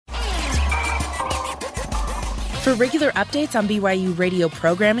For regular updates on BYU Radio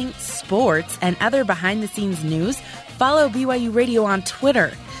programming, sports, and other behind-the-scenes news, follow BYU Radio on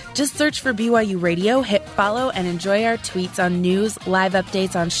Twitter. Just search for BYU Radio, hit follow, and enjoy our tweets on news, live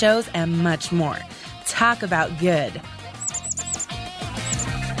updates on shows, and much more. Talk about good.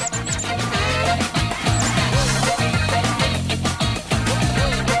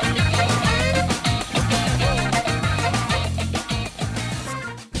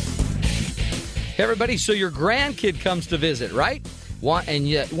 Hey everybody, so your grandkid comes to visit, right?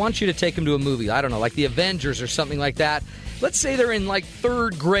 And wants you to take them to a movie, I don't know, like the Avengers or something like that. Let's say they're in like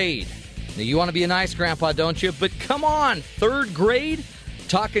third grade. Now, you want to be a nice grandpa, don't you? But come on, third grade?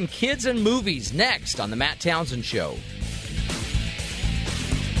 Talking kids and movies next on The Matt Townsend Show.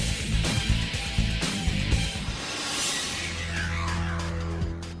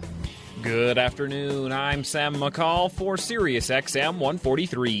 Good afternoon, I'm Sam McCall for SiriusXM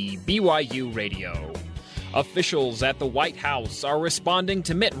 143 BYU Radio. Officials at the White House are responding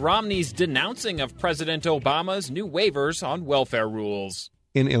to Mitt Romney's denouncing of President Obama's new waivers on welfare rules.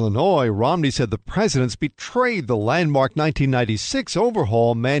 In Illinois, Romney said the president's betrayed the landmark 1996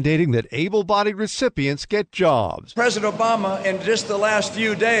 overhaul mandating that able-bodied recipients get jobs. President Obama, in just the last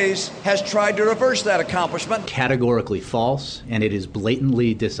few days, has tried to reverse that accomplishment. Categorically false, and it is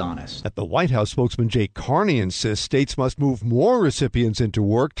blatantly dishonest. At the White House, spokesman Jay Carney insists states must move more recipients into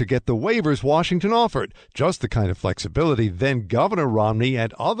work to get the waivers Washington offered, just the kind of flexibility then Governor Romney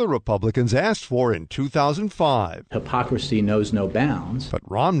and other Republicans asked for in 2005. Hypocrisy knows no bounds. But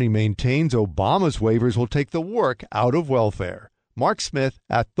Romney maintains Obama's waivers will take the work out of welfare. Mark Smith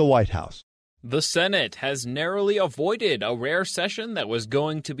at the White House. The Senate has narrowly avoided a rare session that was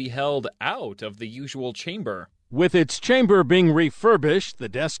going to be held out of the usual chamber. With its chamber being refurbished, the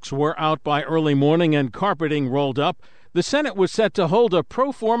desks were out by early morning and carpeting rolled up, the Senate was set to hold a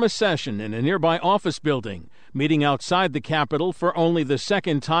pro forma session in a nearby office building, meeting outside the Capitol for only the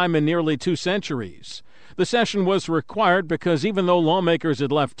second time in nearly 2 centuries. The session was required because even though lawmakers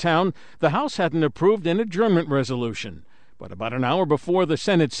had left town, the House hadn't approved an adjournment resolution. But about an hour before the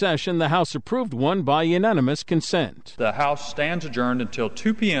Senate session, the House approved one by unanimous consent. The House stands adjourned until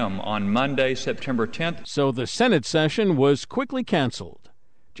 2 p.m. on Monday, September 10th. So the Senate session was quickly canceled.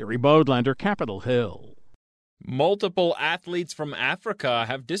 Jerry Bodlander, Capitol Hill. Multiple athletes from Africa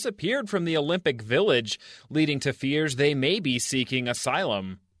have disappeared from the Olympic Village, leading to fears they may be seeking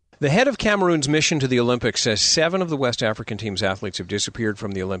asylum. The head of Cameroon's mission to the Olympics says 7 of the West African team's athletes have disappeared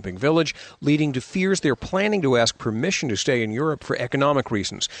from the Olympic Village, leading to fears they're planning to ask permission to stay in Europe for economic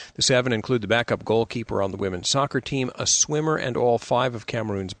reasons. The 7 include the backup goalkeeper on the women's soccer team, a swimmer, and all 5 of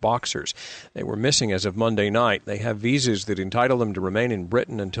Cameroon's boxers. They were missing as of Monday night. They have visas that entitle them to remain in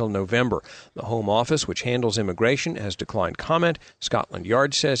Britain until November. The Home Office, which handles immigration, has declined comment. Scotland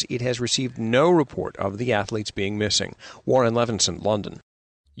Yard says it has received no report of the athletes being missing. Warren Levinson, London.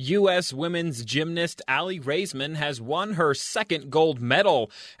 U.S. women's gymnast Aly Raisman has won her second gold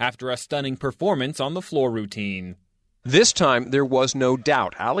medal after a stunning performance on the floor routine. This time, there was no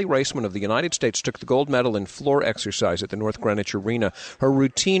doubt. Aly Raisman of the United States took the gold medal in floor exercise at the North Greenwich Arena. Her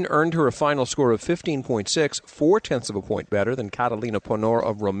routine earned her a final score of 15.6, 0.4 of a point better than Catalina Ponor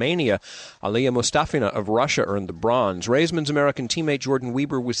of Romania. Alia Mustafina of Russia earned the bronze. Raisman's American teammate Jordan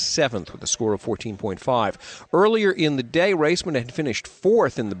Weber was 7th with a score of 14.5. Earlier in the day, Raisman had finished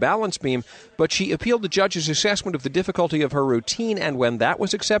 4th in the balance beam, but she appealed the judge's assessment of the difficulty of her routine, and when that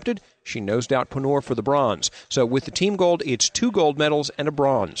was accepted, she nosed out Ponor for the bronze. So with the team gold, it's 2 gold medals and a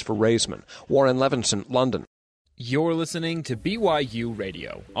bronze for Raisman. Warren Levinson, London. You're listening to BYU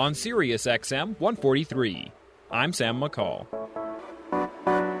Radio on SiriusXM 143. I'm Sam McCall.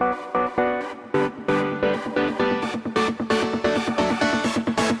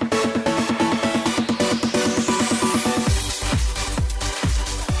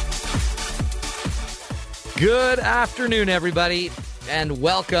 Good afternoon, everybody, and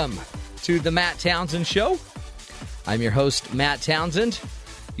welcome to the Matt Townsend Show. I'm your host, Matt Townsend,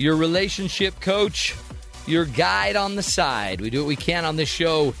 your relationship coach, your guide on the side. We do what we can on this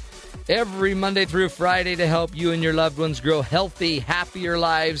show every Monday through Friday to help you and your loved ones grow healthy, happier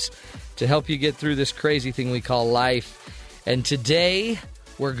lives, to help you get through this crazy thing we call life. And today,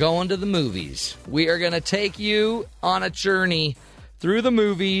 we're going to the movies. We are going to take you on a journey through the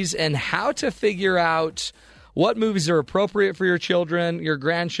movies and how to figure out what movies are appropriate for your children, your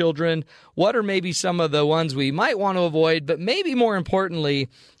grandchildren, what are maybe some of the ones we might want to avoid, but maybe more importantly,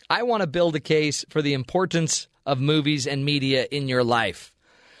 I want to build a case for the importance of movies and media in your life.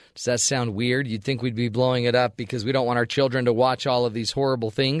 Does that sound weird? You'd think we'd be blowing it up because we don't want our children to watch all of these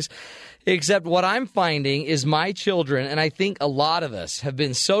horrible things. Except what I'm finding is my children, and I think a lot of us, have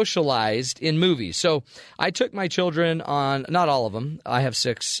been socialized in movies. So I took my children on, not all of them, I have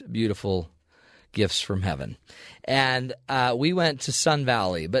 6 beautiful gifts from heaven. And we went to Sun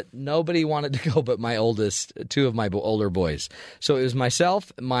Valley, but nobody wanted to go but my oldest, 2 of my older boys. So it was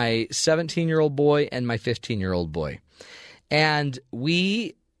myself, my 17-year-old boy, and my 15-year-old boy. And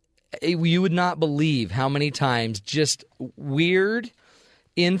you would not believe how many times just weird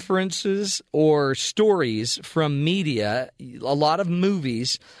inferences or stories from media, a lot of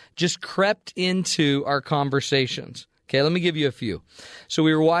movies, just crept into our conversations. Okay, let me give you a few. So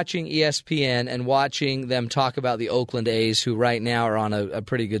we were watching ESPN and watching them talk about the Oakland A's, who right now are on a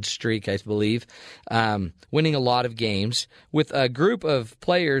pretty good streak, I believe, winning a lot of games with a group of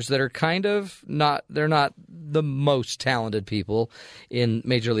players that are kind of they're not the most talented people in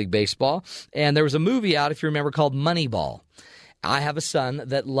Major League Baseball. And there was a movie out, if you remember, called Moneyball. I have a son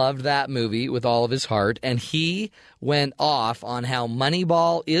that loved that movie with all of his heart, and he went off on how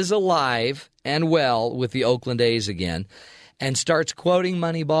Moneyball is alive and well with the Oakland A's again, and starts quoting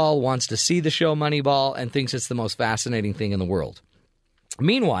Moneyball, wants to see the show Moneyball, and thinks it's the most fascinating thing in the world.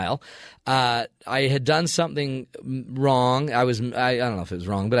 Meanwhile, I had done something wrong. I don't know if it was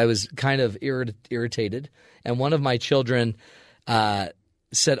wrong, but I was kind of irritated, and one of my children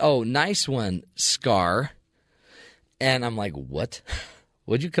said, "Oh, nice one, Scar." And I'm like, what?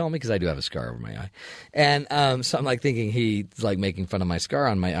 What'd you call me? Because I do have a scar over my eye. And so I'm like thinking he's like making fun of my scar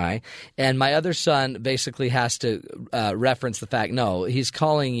on my eye. And my other son basically has to reference the fact, no, he's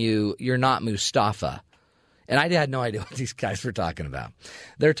calling you're not Mustafa. And I had no idea what these guys were talking about.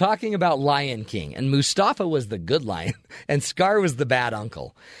 They're talking about Lion King. And Mustafa was the good lion. And Scar was the bad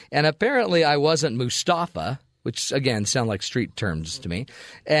uncle. And apparently I wasn't Mustafa, which, again, sound like street terms to me.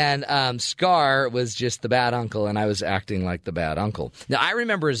 And Scar was just the bad uncle, and I was acting like the bad uncle. Now, I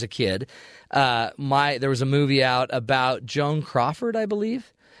remember as a kid, there was a movie out about Joan Crawford, I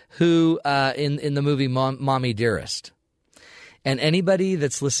believe, who in the movie Mommy Dearest. And anybody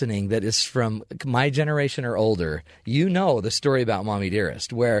that's listening that is from my generation or older, you know the story about Mommy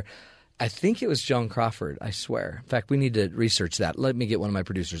Dearest, where I think it was Joan Crawford, I swear. In fact, we need to research that. Let me get one of my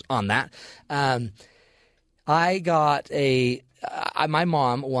producers on that. I got my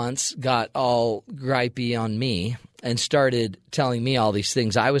mom once got all gripey on me and started telling me all these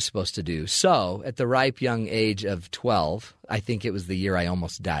things I was supposed to do. So at the ripe young age of 12, I think it was the year I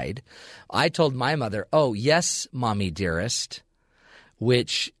almost died, I told my mother, "Oh, yes, Mommy Dearest,"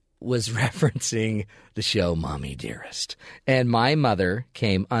 which was referencing the show Mommy Dearest. And my mother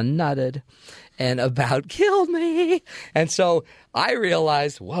came unnutted and about killed me. And so I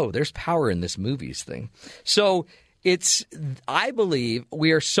realized, whoa, there's power in this movies thing. So I believe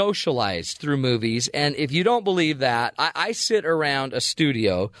we are socialized through movies. And if you don't believe that, I sit around a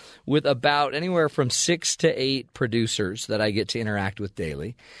studio with about anywhere from 6 to 8 producers that I get to interact with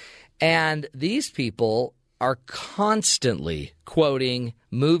daily. And these people are constantly quoting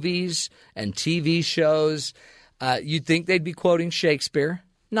movies and TV shows. You'd think they'd be quoting Shakespeare.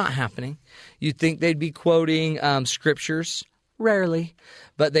 Not happening. You'd think they'd be quoting scriptures. Rarely.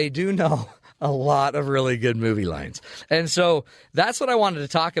 But they do know a lot of really good movie lines. And so that's what I wanted to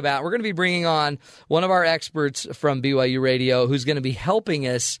talk about. We're going to be bringing on one of our experts from BYU Radio who's going to be helping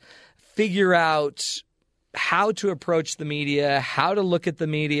us figure out how to approach the media, how to look at the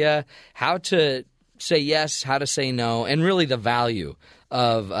media, how to say yes, how to say no, and really the value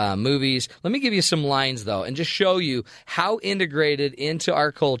of movies. Let me give you some lines, though, and just show you how integrated into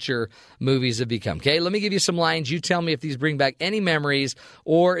our culture movies have become. Okay, let me give you some lines. You tell me if these bring back any memories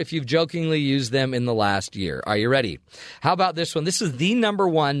or if you've jokingly used them in the last year. Are you ready? How about this one? This is the number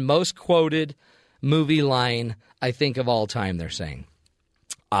one most quoted movie line, I think, of all time, they're saying.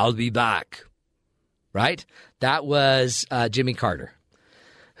 "I'll be back." Right? That was Jimmy Carter,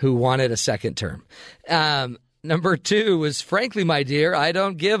 who wanted a second term. Number 2 was, "Frankly, my dear, I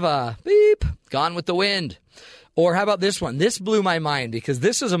don't give a beep, Gone with the Wind." Or how about this one? This blew my mind because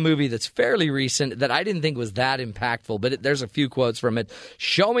this is a movie that's fairly recent that I didn't think was that impactful, but there's a few quotes from it.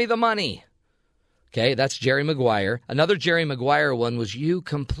 "Show me the money." Okay, that's Jerry Maguire. Another Jerry Maguire one was "You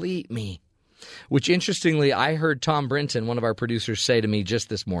complete me," which interestingly I heard Tom Brinton, one of our producers, say to me just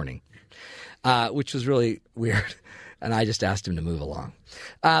this morning, which was really weird. And I just asked him to move along.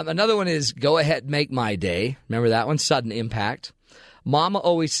 Another one is "Go ahead, make my day." Remember that one? Sudden Impact. "Mama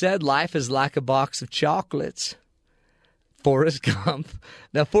always said life is like a box of chocolates." Forrest Gump.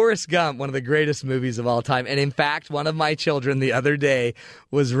 Now, Forrest Gump, one of the greatest movies of all time. And in fact, one of my children the other day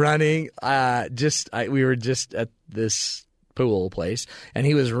was running. We were just at this pool place, and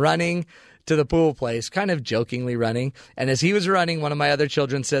he was running to the pool place, kind of jokingly running. And as he was running, one of my other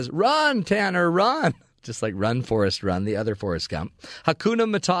children says, "Run, Tanner, run." Just like Run, Forrest, Run, the other Forrest Gump. Hakuna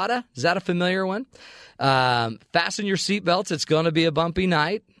Matata, is that a familiar one? Fasten your seatbelts, it's going to be a bumpy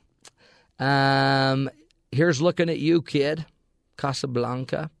night. Here's Looking at You, Kid,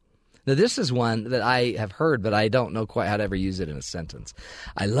 Casablanca. Now, this is one that I have heard, but I don't know quite how to ever use it in a sentence.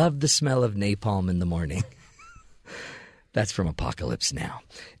 I love the smell of napalm in the morning. That's from Apocalypse Now.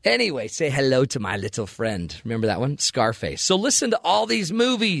 Anyway, say hello to my little friend. Remember that one? Scarface. So listen to all these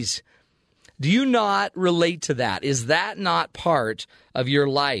movies. Do you not relate to that? Is that not part of your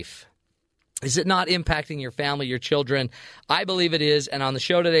life? Is it not impacting your family, your children? I believe it is. And on the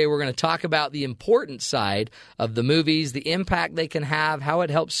show today, we're going to talk about the important side of the movies, the impact they can have, how it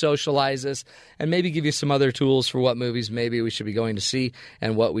helps socialize us, and maybe give you some other tools for what movies maybe we should be going to see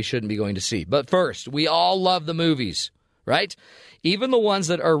and what we shouldn't be going to see. But first, we all love the movies, right? Even the ones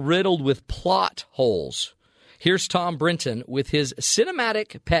that are riddled with plot holes. Here's Tom Brinton with his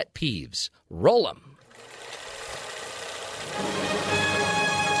cinematic pet peeves. Roll 'em.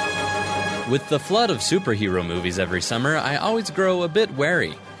 With the flood of superhero movies every summer, I always grow a bit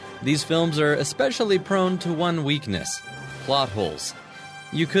wary. These films are especially prone to one weakness: plot holes.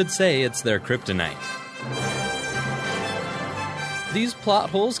 You could say it's their kryptonite. These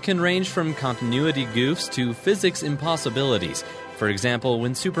plot holes can range from continuity goofs to physics impossibilities. For example,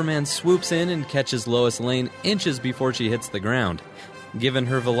 when Superman swoops in and catches Lois Lane inches before she hits the ground. Given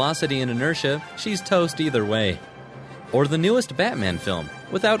her velocity and inertia, she's toast either way. Or the newest Batman film.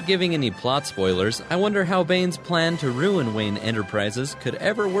 Without giving any plot spoilers, I wonder how Bane's plan to ruin Wayne Enterprises could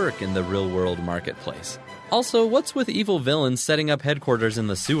ever work in the real-world marketplace. Also, what's with evil villains setting up headquarters in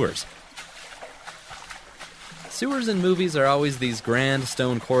the sewers? Sewers in movies are always these grand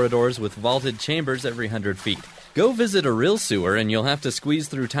stone corridors with vaulted chambers every 100 feet. Go visit a real sewer and you'll have to squeeze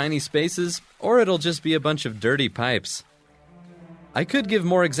through tiny spaces, or it'll just be a bunch of dirty pipes. I could give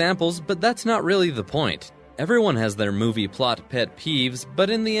more examples, but that's not really the point. Everyone has their movie plot pet peeves, but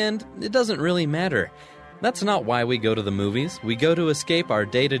in the end, it doesn't really matter. That's not why we go to the movies. We go to escape our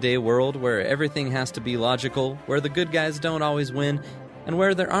day-to-day world where everything has to be logical, where the good guys don't always win, and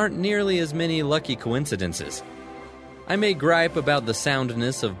where there aren't nearly as many lucky coincidences. I may gripe about the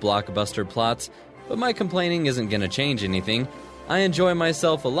soundness of blockbuster plots, but my complaining isn't going to change anything. I enjoy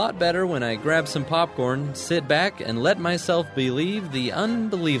myself a lot better when I grab some popcorn, sit back, and let myself believe the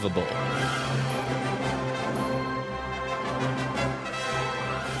unbelievable.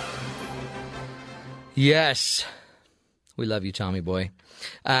 Yes. We love you, Tommy Boy.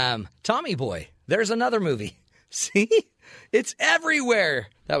 Tommy Boy, there's another movie. See? It's everywhere.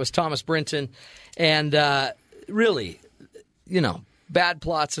 That was Thomas Brinton. And really, bad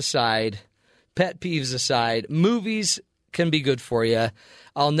plots aside, pet peeves aside, movies can be good for you.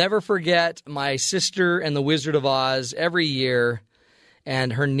 I'll never forget my sister and the Wizard of Oz every year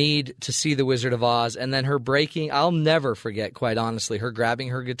and her need to see the Wizard of Oz, and then her breaking. I'll never forget, quite honestly, her grabbing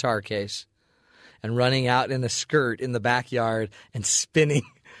her guitar case and running out in a skirt in the backyard and spinning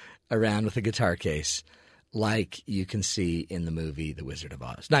around with a guitar case like you can see in the movie The Wizard of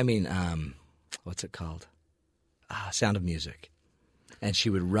Oz. I mean, what's it called? Sound of Music. And she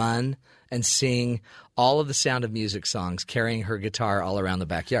would run and sing all of the Sound of Music songs, carrying her guitar all around the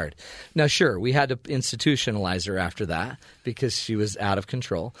backyard. Now, sure, we had to institutionalize her after that because she was out of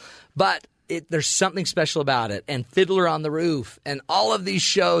control. But there's something special about it. And Fiddler on the Roof and all of these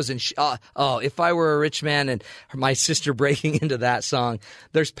shows. And If I Were a Rich Man and my sister breaking into that song.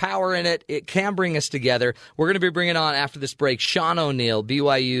 There's power in it. It can bring us together. We're going to be bringing on, after this break, Sean O'Neill,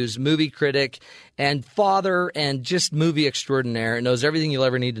 BYU's movie critic and father and just movie extraordinaire. Knows everything you'll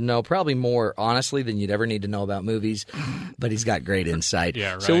ever need to know, probably more, honestly, than you'd ever need to know about movies. But he's got great insight.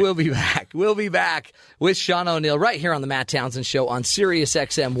 Yeah, right. So we'll be back. We'll be back with Sean O'Neill right here on the Matt Townsend Show on Sirius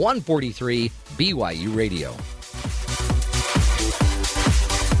XM 143 BYU Radio.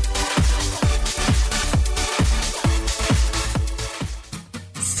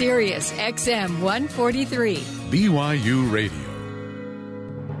 Sirius XM 143 BYU Radio.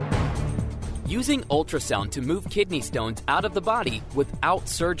 Using ultrasound to move kidney stones out of the body without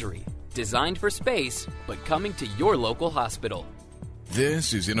surgery. Designed for space, but coming to your local hospital.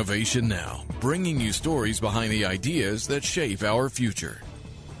 This is Innovation Now, bringing you stories behind the ideas that shape our future.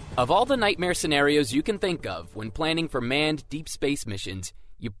 Of all the nightmare scenarios you can think of when planning for manned deep space missions,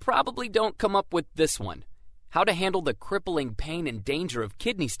 you probably don't come up with this one. How to handle the crippling pain and danger of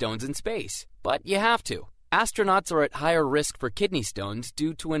kidney stones in space. But you have to. Astronauts are at higher risk for kidney stones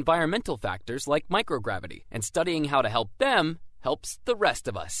due to environmental factors like microgravity, and studying how to help them helps the rest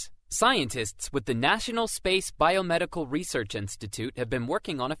of us. Scientists with the National Space Biomedical Research Institute have been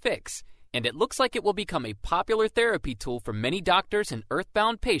working on a fix, and it looks like it will become a popular therapy tool for many doctors and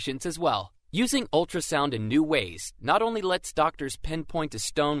earthbound patients as well. Using ultrasound in new ways not only lets doctors pinpoint a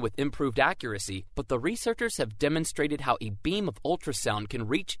stone with improved accuracy, but the researchers have demonstrated how a beam of ultrasound can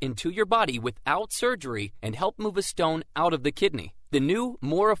reach into your body without surgery and help move a stone out of the kidney. The new,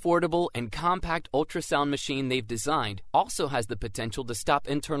 more affordable, and compact ultrasound machine they've designed also has the potential to stop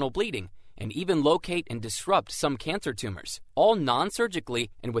internal bleeding and even locate and disrupt some cancer tumors, all non-surgically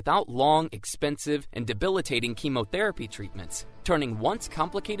and without long, expensive, and debilitating chemotherapy treatments, turning once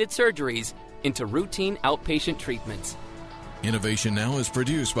complicated surgeries into routine outpatient treatments. Innovation Now is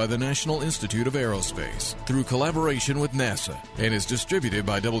produced by the National Institute of Aerospace through collaboration with NASA and is distributed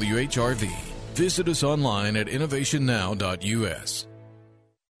by WHRV. Visit us online at innovationnow.us.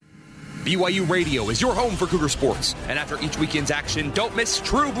 BYU Radio is your home for Cougar sports, and after each weekend's action, don't miss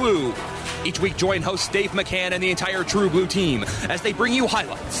True Blue. Each week, join host Dave McCann and the entire True Blue team as they bring you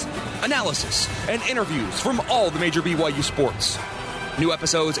highlights, analysis, and interviews from all the major BYU sports. New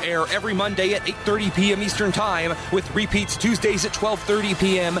episodes air every Monday at 8:30 p.m. Eastern Time, with repeats Tuesdays at 12:30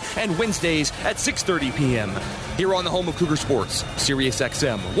 p.m. and Wednesdays at 6:30 p.m. Here on the home of Cougar sports, Sirius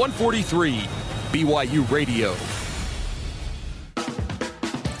XM 143, BYU Radio.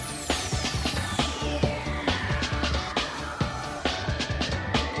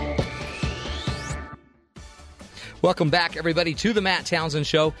 Welcome back, everybody, to the Matt Townsend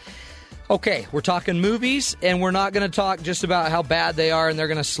Show. Okay, we're talking movies, and we're not going to talk just about how bad they are and they're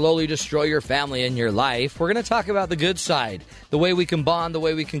going to slowly destroy your family and your life. We're going to talk about the good side, the way we can bond, the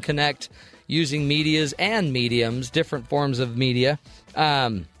way we can connect using medias and mediums, different forms of media.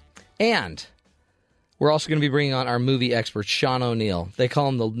 And we're also going to be bringing on our movie expert, Sean O'Neill. They call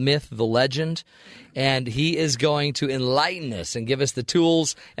him the myth, the legend. And he is going to enlighten us and give us the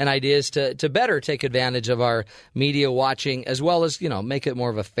tools and ideas to better take advantage of our media watching, as well as, make it more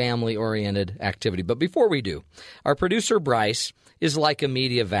of a family-oriented activity. But before we do, our producer, Bryce, is like a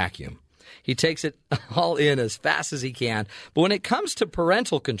media vacuum. He takes it all in as fast as he can. But when it comes to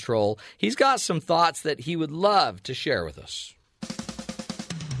parental control, he's got some thoughts that he would love to share with us.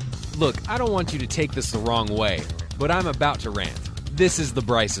 Look, I don't want you to take this the wrong way, but I'm about to rant. This is The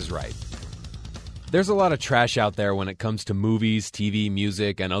Bryce is Right. There's a lot of trash out there when it comes to movies, TV,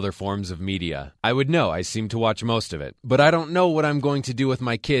 music, and other forms of media. I would know, I seem to watch most of it. But I don't know what I'm going to do with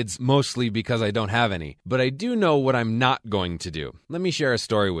my kids, mostly because I don't have any. But I do know what I'm not going to do. Let me share a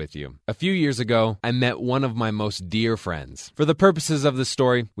story with you. A few years ago, I met one of my most dear friends. For the purposes of this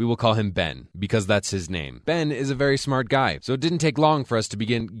story, we will call him Ben, because that's his name. Ben is a very smart guy, so it didn't take long for us to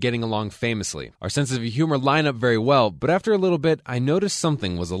begin getting along famously. Our sense of humor lined up very well, but after a little bit, I noticed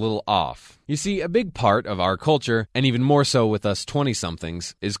something was a little off. You see, a big part of our culture, and even more so with us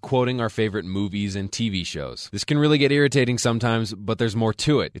 20-somethings, is quoting our favorite movies and TV shows. This can really get irritating sometimes, but there's more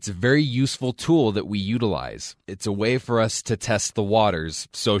to it. It's a very useful tool that we utilize. It's a way for us to test the waters,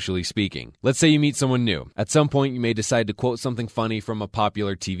 socially speaking. Let's say you meet someone new. At some point, you may decide to quote something funny from a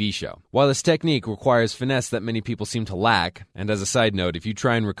popular TV show. While this technique requires finesse that many people seem to lack, and as a side note, if you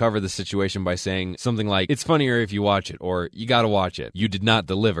try and recover the situation by saying something like, "It's funnier if you watch it," or "You gotta watch it," you did not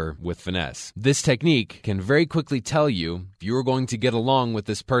deliver with finesse. This technique can very quickly tell you if you are going to get along with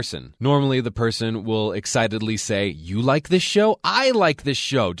this person. Normally, the person will excitedly say, "You like this show? I like this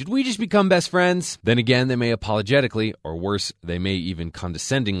show. Did we just become best friends?" Then again, they may apologetically, or worse, they may even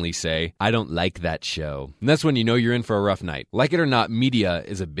condescendingly say, "I don't like that show." And that's when you know you're in for a rough night. Like it or not, media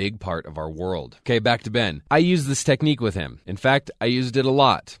is a big part of our world. Okay, back to Ben. I used this technique with him. In fact, I used it a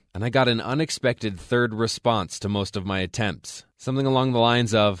lot. And I got an unexpected third response to most of my attempts. Something along the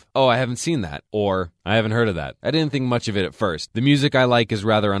lines of, "Oh, I haven't seen that," or "I haven't heard of that." I didn't think much of it at first. The music I like is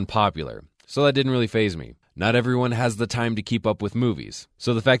rather unpopular, so that didn't really faze me. Not everyone has the time to keep up with movies.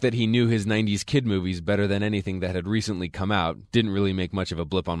 So the fact that he knew his 90s kid movies better than anything that had recently come out didn't really make much of a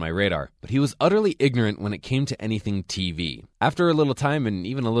blip on my radar. But he was utterly ignorant when it came to anything TV. After a little time and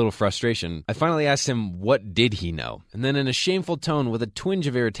even a little frustration, I finally asked him what did he know. And then in a shameful tone with a twinge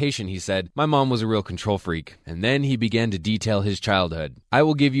of irritation, he said, "My mom was a real control freak." And then he began to detail his childhood. I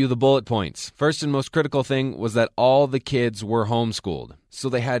will give you the bullet points. First and most critical thing was that all the kids were homeschooled. So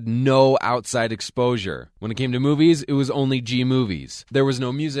they had no outside exposure. When it came to movies, it was only G movies. There was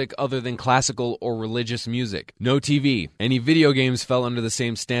no music other than classical or religious music. No TV. Any video games fell under the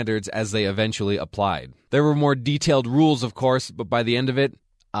same standards as they eventually applied. There were more detailed rules, of course, but by the end of it,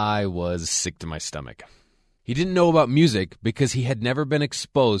 I was sick to my stomach. He didn't know about music because he had never been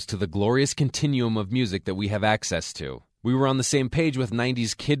exposed to the glorious continuum of music that we have access to. We were on the same page with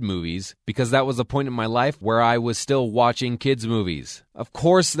 90s kid movies because that was a point in my life where I was still watching kids movies. Of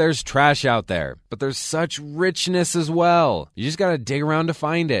course, there's trash out there, but there's such richness as well. You just gotta dig around to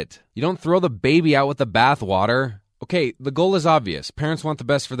find it. You don't throw the baby out with the bathwater. Okay, the goal is obvious. Parents want the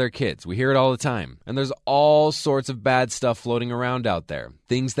best for their kids. We hear it all the time. And there's all sorts of bad stuff floating around out there.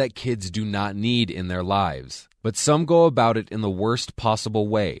 Things that kids do not need in their lives. But some go about it in the worst possible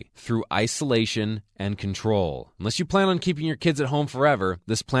way, through isolation and control. Unless you plan on keeping your kids at home forever,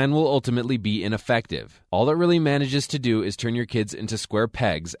 this plan will ultimately be ineffective. All it really manages to do is turn your kids into square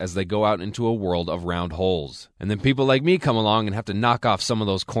pegs as they go out into a world of round holes. And then people like me come along and have to knock off some of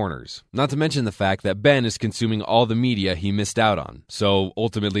those corners. Not to mention the fact that Ben is consuming all the media he missed out on. So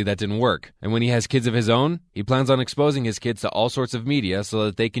ultimately that didn't work. And when he has kids of his own, he plans on exposing his kids to all sorts of media so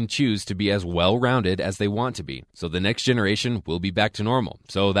that they can choose to be as well-rounded as they want to be. So the next generation will be back to normal.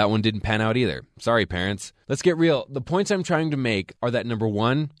 So that one didn't pan out either. Sorry, parents. Let's get real. The points I'm trying to make are that number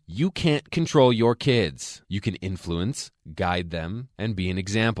one, you can't control your kids. You can influence, guide them, and be an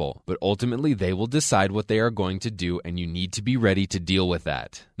example. But ultimately, they will decide what they are going to do, and you need to be ready to deal with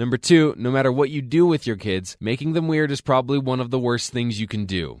that. Number two, no matter what you do with your kids, making them weird is probably one of the worst things you can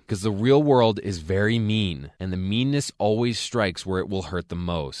do. Because the real world is very mean, and the meanness always strikes where it will hurt the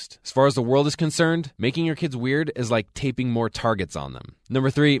most. As far as the world is concerned, making your kids weird is like taping more targets on them. Number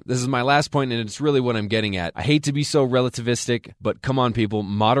three, this is my last point, and it's really what I'm getting at. I hate to be so relativistic, but come on, people.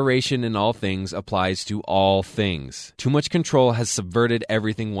 Moderation in all things applies to all things. Too much control has subverted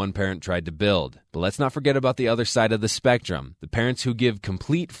everything one parent tried to build. But let's not forget about the other side of the spectrum. The parents who give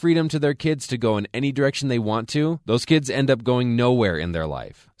complete freedom to their kids to go in any direction they want to, those kids end up going nowhere in their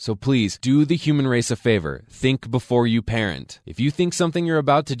life. So please, do the human race a favor. Think before you parent. If you think something you're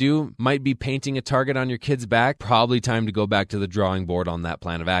about to do might be painting a target on your kid's back, probably time to go back to the drawing board on that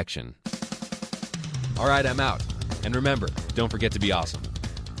plan of action. All right, I'm out. And remember, don't forget to be awesome.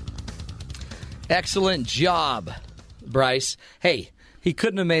 Excellent job, Bryce. Hey, he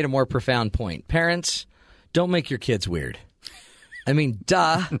couldn't have made a more profound point. Parents, don't make your kids weird. I mean,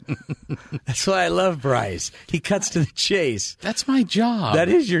 duh. That's why I love Bryce. He cuts to the chase. That's my job. That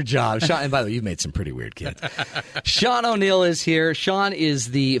is your job. Sean, and by the way, you've made some pretty weird kids. Sean O'Neill is here. Sean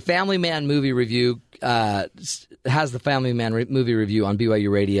is the Family Man movie review, has the Family Man movie review on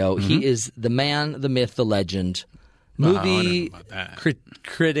BYU Radio. Mm-hmm. He is the man, the myth, the legend, movie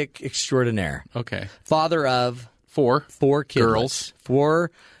critic extraordinaire. Okay. Father of four kids. Girls. 4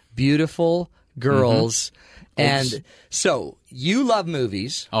 beautiful girls. Mm-hmm. And so you love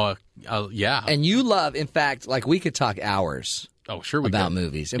movies. Oh, yeah. And you love, in fact, like we could talk hours. Oh, sure we about could.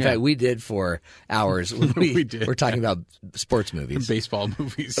 Movies. In fact, we did for hours. We did. We're talking about sports movies. Baseball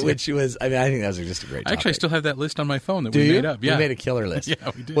movies. Which was, I mean, I think that was just a great topic. Actually, I still have that list on my phone that we made up. Yeah. We made a killer list.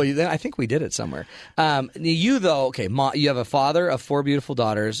 Yeah, we did. Well, I think we did it somewhere. You, though, okay, you have a father of 4 beautiful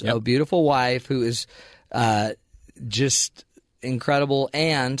daughters, a beautiful wife who is just incredible,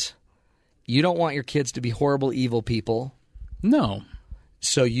 and you don't want your kids to be horrible, evil people. No.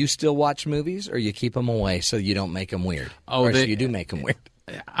 So you still watch movies, or you keep them away so you don't make them weird? Oh, or so you do make them weird?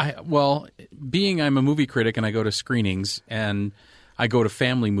 I'm a movie critic and I go to screenings and I go to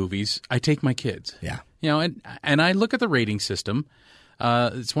family movies, I take my kids. Yeah. And I look at the rating system.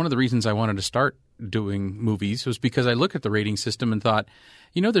 It's one of the reasons I wanted to start doing movies was because I looked at the rating system and thought,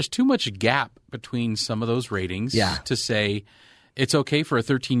 there's too much gap between some of those ratings to say it's okay for a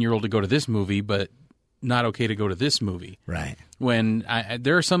 13-year-old to go to this movie, but not okay to go to this movie. Right. When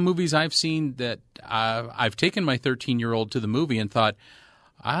there are some movies I've seen that I've taken my 13-year-old to the movie and thought,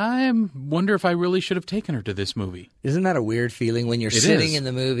 I wonder if I really should have taken her to this movie. Isn't that a weird feeling when you're sitting in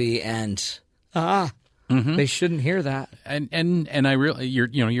the movie and they shouldn't hear that? And I really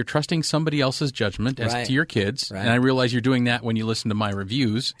you're trusting somebody else's judgment as to your kids, and I realize you're doing that when you listen to my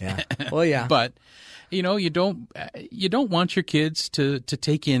reviews. Yeah. Well, yeah. But you don't want your kids to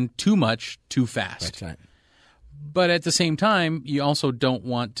take in too much too fast. That's right. But at the same time, you also don't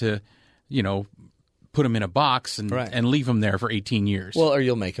want to, put them in a box and leave them there for 18 years. Well, or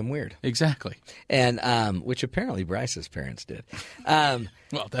you'll make them weird. Exactly. And which apparently Bryce's parents did.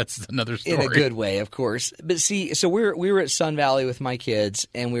 Well, that's another story. In a good way, of course. But see, so we were at Sun Valley with my kids,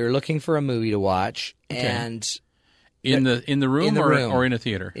 and we were looking for a movie to watch, and in the room or in a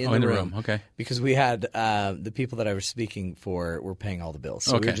theater? In the room. Okay. Because we had the people that I was speaking for were paying all the bills,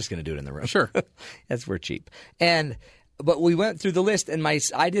 so we were just going to do it in the room. Sure. We're cheap. But we went through the list, and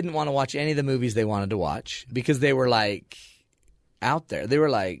I didn't want to watch any of the movies they wanted to watch because they were like out there. They were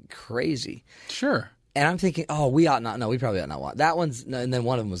like crazy. Sure. And I'm thinking, we probably ought not watch. That one's, and then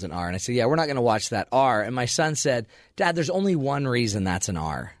one of them was an R. And I said, we're not going to watch that R. And my son said, Dad, there's only one reason that's an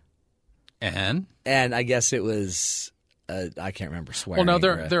R. And I guess it was I can't remember swearing. Well,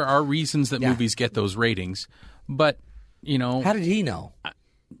 no, there are reasons that Yeah. movies get those ratings, but How did he know?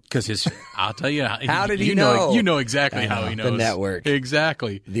 Because I'll tell you. How did he you know? You know exactly how he knows. The network.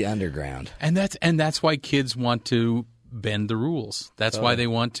 Exactly. The underground. And that's why kids want to bend the rules. That's why they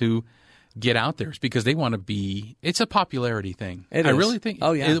want to get out there, because they want to be. It's a popularity thing. It I is. really think.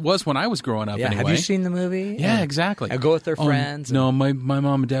 Oh, yeah. It was when I was growing up. Yeah. Anyway. Have you seen the movie? Yeah, exactly. I go with their friends. No, my mom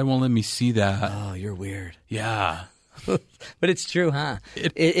and dad won't let me see that. Oh, you're weird. Yeah. But it's true, huh?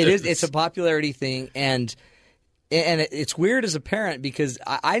 It is. It's a popularity thing, and it's weird as a parent because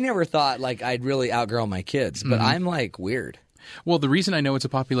I never thought like I'd really outgrow my kids, but I'm like weird. Well, the reason I know it's a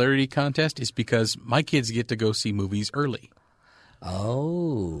popularity contest is because my kids get to go see movies early.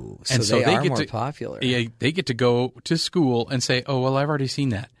 Oh, and so they are get more to, popular. Yeah, they get to go to school and say, "Oh, well, I've already seen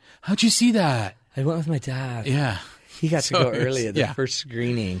that. How'd you see that?" I went with my dad. Yeah. He got to go early at the yeah. first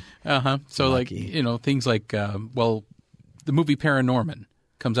screening. So, Lucky. like, things like, the movie Paranorman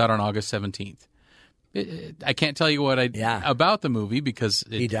comes out on August 17th. I can't tell you what about the movie because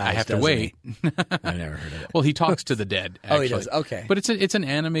He dies, I have to doesn't wait. I never heard of it. Well, he talks to the dead. Actually. Oh, he does? Okay. But it's an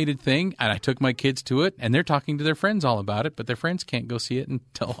animated thing, and I took my kids to it, and they're talking to their friends all about it, but their friends can't go see it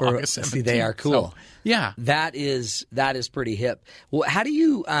until August 17th. See, they are cool. So, yeah. That is pretty hip. Well, how do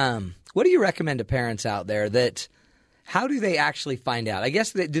you what do you recommend to parents out there that how do they actually find out? I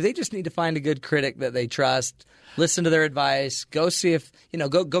guess do they just need to find a good critic that they trust, listen to their advice, go see if,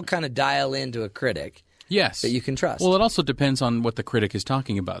 go kind of dial into a critic. Yes. That you can trust. Well, it also depends on what the critic is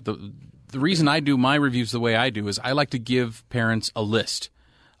talking about. The reason I do my reviews the way I do is I like to give parents a list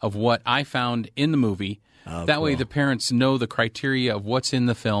of what I found in the movie. That way the parents know the criteria of what's in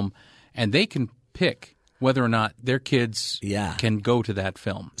the film, and they can pick whether or not their kids can go to that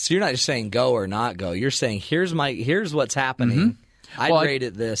film. So you're not just saying go or not go. You're saying here's what's happening. I'd rate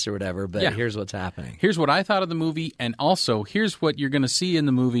it this or whatever, but here's what's happening. Here's what I thought of the movie, and also here's what you're going to see in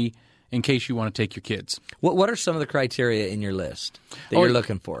the movie in case you want to take your kids. What are some of the criteria in your list that you're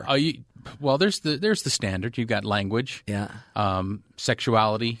looking for? Well, there's the standard. You've got language,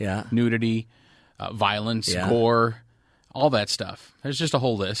 sexuality, nudity, violence, gore, all that stuff. There's just a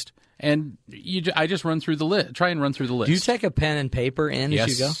whole list. And I just run through the list. Try and run through the list. Do you take a pen and paper in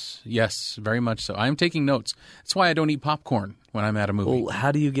as you go? Yes, very much so. I am taking notes. That's why I don't eat popcorn when I'm at a movie. Well,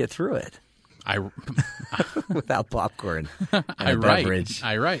 how do you get through it? Without popcorn and a beverage.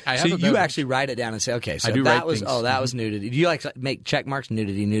 I write. So you actually write it down and say, okay, so that was that was nudity. Do you like make check marks?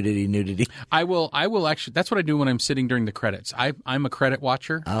 Nudity. I will actually. That's what I do when I'm sitting during the credits. I'm a credit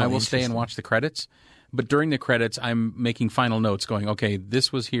watcher. I will stay and watch the credits. But during the credits, I'm making final notes going, okay,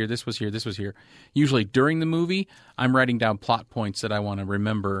 this was here, this was here, this was here. Usually during the movie, I'm writing down plot points that I want to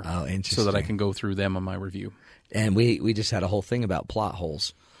remember so that I can go through them on my review. And we just had a whole thing about plot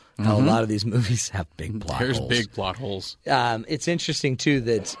holes. How a lot of these movies have big plot holes. There's big plot holes. It's interesting, too,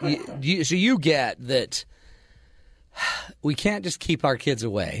 that you get that we can't just keep our kids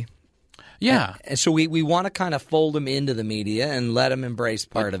away. Yeah. And so we want to kind of fold them into the media and let them embrace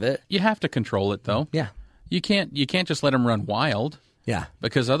part of it. You have to control it, though. Yeah. You can't just let them run wild. Yeah.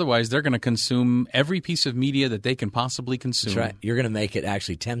 Because otherwise they're going to consume every piece of media that they can possibly consume. That's right. You're going to make it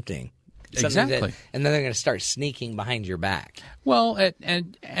actually tempting. Exactly. And then they're going to start sneaking behind your back. Well,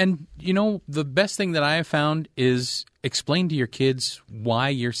 and the best thing that I have found is explain to your kids why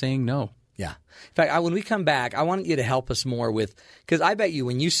you're saying no. Yeah. In fact, when we come back, I want you to help us more with – because I bet you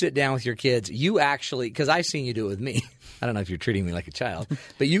when you sit down with your kids, you actually – because I've seen you do it with me. I don't know if you're treating me like a child.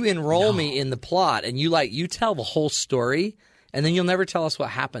 But you enroll me in the plot and you tell the whole story and then you'll never tell us what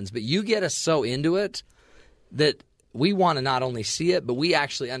happens. But you get us so into it that we want to not only see it, but we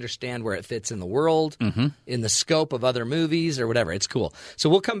actually understand where it fits in the world, in the scope of other movies or whatever. It's cool. So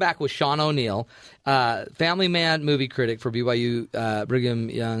we'll come back with Sean O'Neill, family man, movie critic for BYU Brigham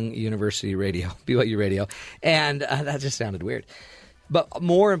Young University Radio, BYU Radio. And that just sounded weird. But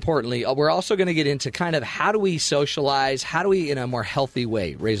more importantly, we're also going to get into kind of how do we socialize, how do we, in a more healthy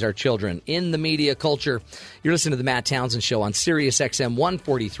way, raise our children in the media culture. You're listening to the Matt Townsend Show on Sirius XM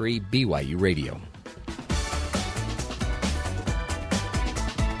 143 BYU Radio.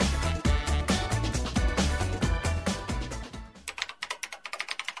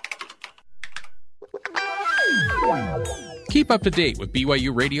 Keep up to date with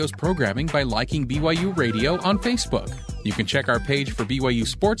BYU Radio's programming by liking BYU Radio on Facebook. You can check our page for BYU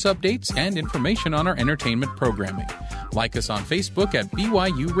sports updates and information on our entertainment programming. Like us on Facebook at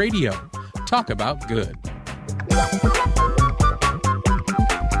BYU Radio. Talk about good.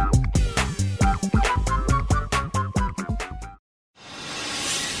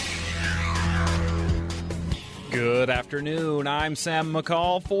 Good afternoon. I'm Sam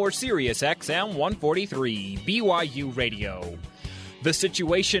McCall for Sirius XM 143 BYU Radio. The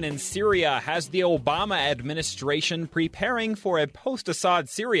situation in Syria has the Obama administration preparing for a post-Assad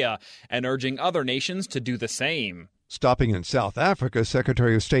Syria and urging other nations to do the same. Stopping in South Africa,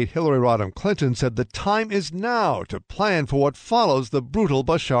 Secretary of State Hillary Rodham Clinton said the time is now to plan for what follows the brutal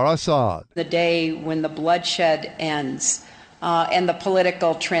Bashar Assad. The day when the bloodshed ends and the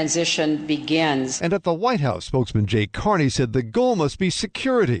political transition begins. And at the White House, spokesman Jay Carney said the goal must be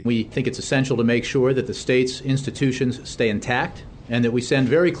security. We think it's essential to make sure that the state's institutions stay intact and that we send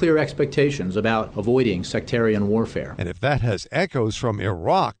very clear expectations about avoiding sectarian warfare. And if that has echoes from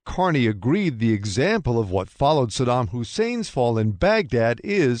Iraq, Carney agreed the example of what followed Saddam Hussein's fall in Baghdad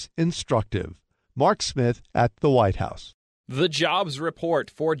is instructive. Mark Smith at the White House. The jobs report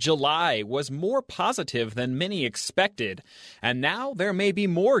for July was more positive than many expected, and now there may be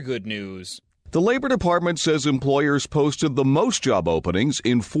more good news. The Labor Department says employers posted the most job openings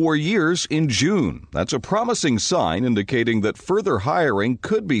in 4 years in June. That's a promising sign indicating that further hiring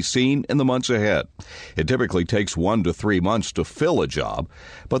could be seen in the months ahead. It typically takes 1 to 3 months to fill a job,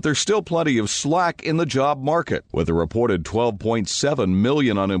 but there's still plenty of slack in the job market. With a reported 12.7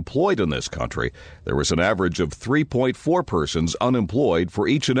 million unemployed in this country, there was an average of 3.4 persons unemployed for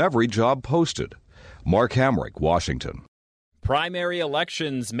each and every job posted. Mark Hamrick, Washington. Primary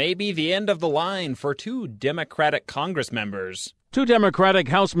elections may be the end of the line for 2 Democratic Congress members. 2 Democratic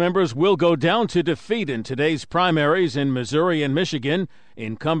House members will go down to defeat in today's primaries in Missouri and Michigan.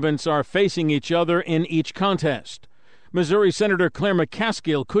 Incumbents are facing each other in each contest. Missouri Senator Claire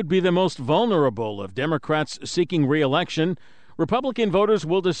McCaskill could be the most vulnerable of Democrats seeking re-election. Republican voters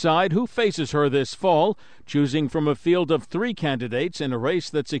will decide who faces her this fall, choosing from a field of 3 candidates in a race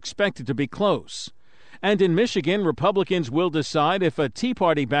that's expected to be close. And in Michigan, Republicans will decide if a Tea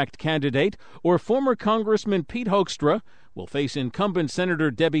Party-backed candidate or former Congressman Pete Hoekstra will face incumbent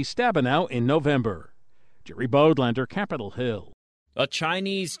Senator Debbie Stabenow in November. Jerry Bodlander, Capitol Hill. A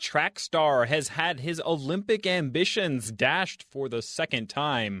Chinese track star has had his Olympic ambitions dashed for the second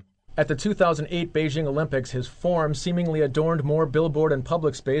time. At the 2008 Beijing Olympics, his form seemingly adorned more billboard and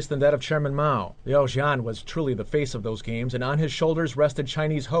public space than that of Chairman Mao. Liu Jian was truly the face of those games, and on his shoulders rested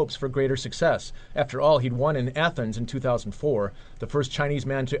Chinese hopes for greater success. After all, he'd won in Athens in 2004, the first Chinese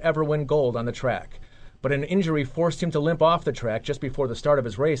man to ever win gold on the track. But an injury forced him to limp off the track just before the start of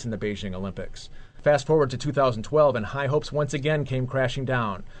his race in the Beijing Olympics. Fast forward to 2012, and high hopes once again came crashing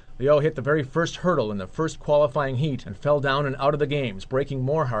down. Liu hit the very first hurdle in the first qualifying heat and fell down and out of the games, breaking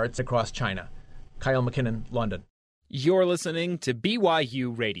more hearts across China. Kyle McKinnon, London. You're listening to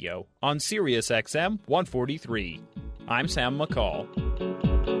BYU Radio on Sirius XM 143. I'm Sam McCall.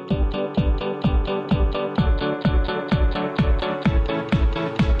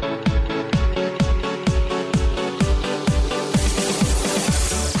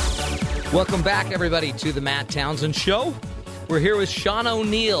 Welcome back, everybody, to the Matt Townsend Show. We're here with Sean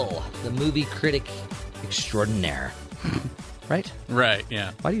O'Neill, the movie critic extraordinaire. Right? Right,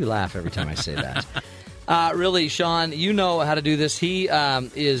 yeah. Why do you laugh every time I say that? Really, Sean, you know how to do this. He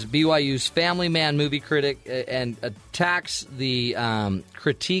is BYU's Family Man movie critic and attacks the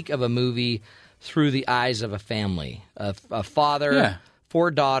critique of a movie through the eyes of a family. A father,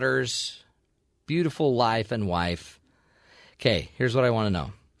 4 daughters, beautiful life and wife. Okay, here's what I want to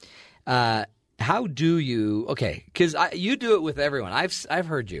know. How do you? Okay, because you do it with everyone. I've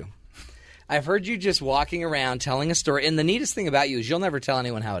heard you. I've heard you just walking around telling a story. And the neatest thing about you is you'll never tell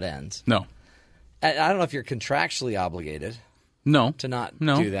anyone how it ends. No. I don't know if you're contractually obligated. No. To not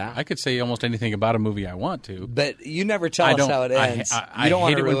do that. I could say almost anything about a movie I want to. But you never tell us how it ends. I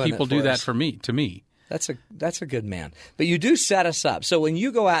hate it when people do that to me. That's a good man. But you do set us up. So when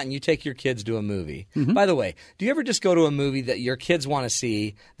you go out and you take your kids to a movie, by the way, do you ever just go to a movie that your kids want to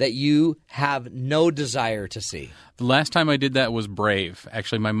see that you have no desire to see? The last time I did that was Brave.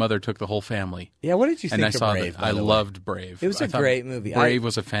 Actually, my mother took the whole family. Yeah, what did you think of Brave? I loved Brave. It was a great movie. Brave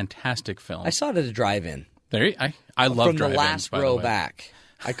was a fantastic film. I saw it at a drive-in. I love drive-ins, from the last row back.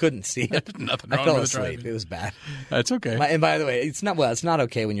 I couldn't see it. Nothing I wrong fell with asleep. It was bad. That's okay. And by the way, it's not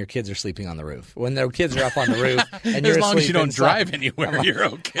okay when your kids are sleeping on the roof. When their kids are up on the roof and you're as long asleep as you don't inside, drive anywhere, you're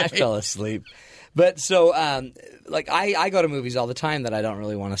okay. I fell asleep. But so, I go to movies all the time that I don't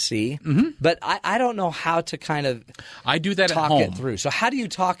really want to see. But I don't know how to kind of I do that talk at home. it through. So how do you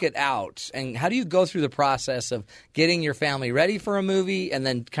talk it out? And how do you go through the process of getting your family ready for a movie and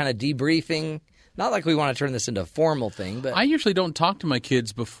then kind of debriefing? Not like we want to turn this into a formal thing, but I usually don't talk to my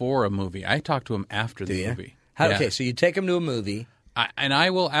kids before a movie. I talk to them after the movie. Okay, so you take them to a movie, and I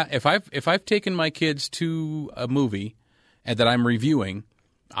will. If I've taken my kids to a movie that I'm reviewing,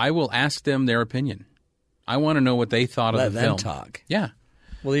 I will ask them their opinion. I want to know what they thought Let of the them film. talk. Yeah.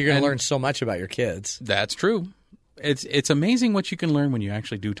 Well, you're going to learn so much about your kids. That's true. It's amazing what you can learn when you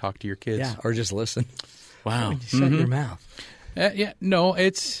actually do talk to your kids. Yeah, or just listen. Wow. Shut your mouth. No,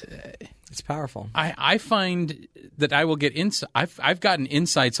 it's powerful. I find that I will get I've gotten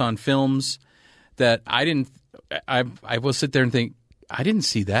insights on films that I didn't. I will sit there and think, I didn't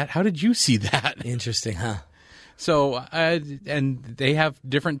see that. How did you see that? Interesting, huh? So, and they have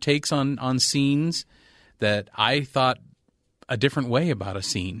different takes on scenes that I thought a different way about a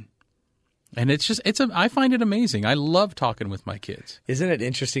scene. And I find it amazing. I love talking with my kids. Isn't it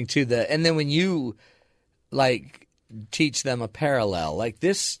interesting too? And then when you teach them a parallel, like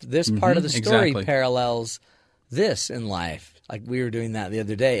this part of the story parallels this in life. Like we were doing that the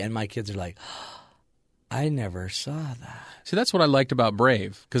other day, and my kids are like, oh, I never saw that. See, that's what I liked about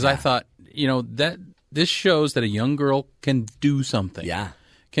Brave, because I thought, that this shows that a young girl can do something. Yeah.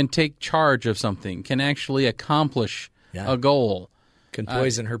 Can take charge of something, can actually accomplish a goal. Can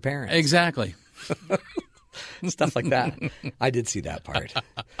poison her parents. Exactly. Stuff like that. I did see that part.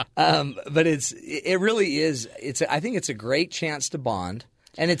 But it really is. I think it's a great chance to bond.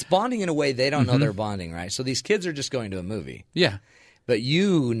 And it's bonding in a way they don't know they're bonding, right? So these kids are just going to a movie. Yeah. But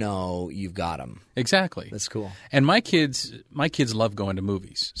you've got them. Exactly. That's cool. And my kids love going to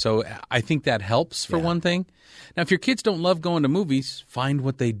movies. So I think that helps for one thing. Now, if your kids don't love going to movies, find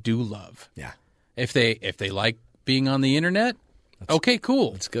what they do love. Yeah. If they like being on the internet, okay,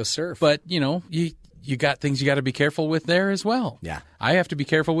 cool. Let's go surf. But, you got things you got to be careful with there as well. Yeah. I have to be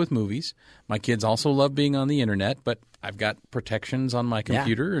careful with movies. My kids also love being on the internet, but I've got protections on my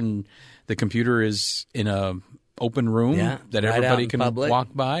computer, and the computer is in a open room that everybody can walk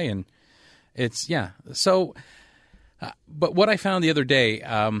by, and it's So, but what I found the other day,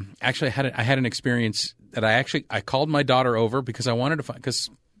 actually, I had an experience that I called my daughter over because I wanted to find,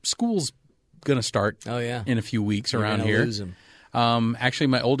 because school's going to start in a few weeks around here. Lose 'em. Actually,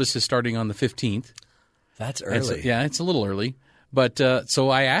 my oldest is starting on the 15th. That's early. It's a little early. But so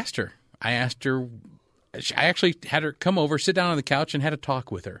I asked her. I actually had her come over, sit down on the couch, and had a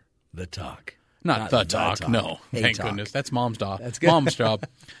talk with her. The talk. Not the talk. No. Thank goodness. That's Mom's job. That's good. Mom's job.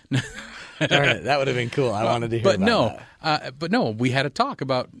 Darn it. That would have been cool. I wanted to hear about that. But no, we had a talk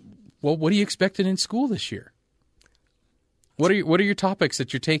about, well, what are you expecting in school this year? What are your topics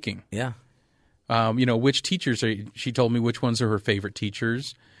that you're taking? Yeah. Which teachers she told me which ones are her favorite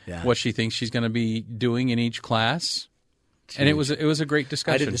teachers, what she thinks she's going to be doing in each class. And it was a great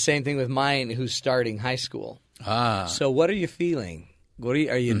discussion. I did the same thing with mine who's starting high school. So what are you feeling? Are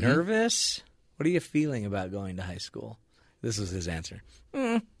you nervous? What are you feeling about going to high school? This was his answer.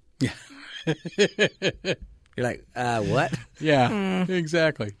 Yeah. You're like, what? Yeah,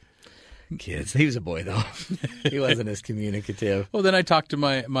 exactly. Kids. He was a boy, though. He wasn't as communicative. Well, then I talked to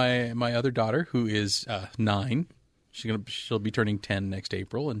my other daughter, who is 9. She'll be turning 10 next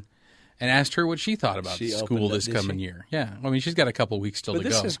April, and asked her what she thought about school this coming year. Yeah, I mean, she's got a couple weeks still to go. But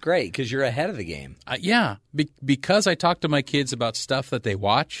this is great because you're ahead of the game. Because I talk to my kids about stuff that they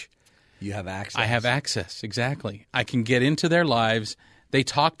watch. You have access. I have access, exactly. I can get into their lives. They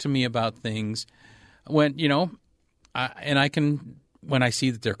talk to me about things when and I can. When I see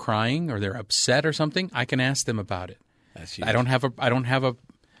that they're crying or they're upset or something, I can ask them about it. That's huge. I don't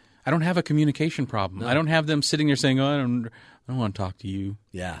have a communication problem. No. I don't have them sitting there saying, "Oh, I don't want to talk to you."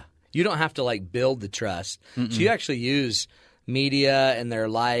 Yeah, you don't have to build the trust. So you actually use media and their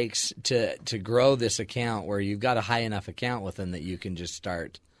likes to grow this account where you've got a high enough account with them that you can just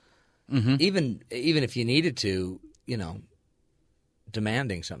start, even if you needed to,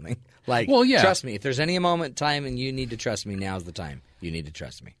 demanding something. Trust me. If there's any moment in time and you need to trust me, now's the time. You need to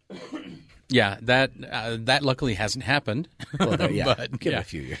trust me. Yeah, that luckily hasn't happened. Well, but give it a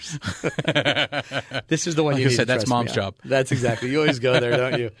few years. This is the one you need to trust that's Mom's job. That's exactly. You always go there,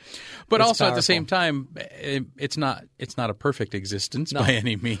 don't you? But also at the same time, it's not a perfect existence by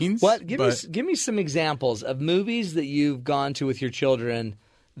any means. What? Give me some examples of movies that you've gone to with your children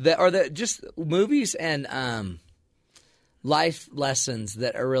that just movies and life lessons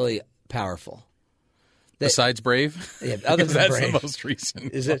that are really powerful. Besides Brave? Yeah, other than that's Brave. The most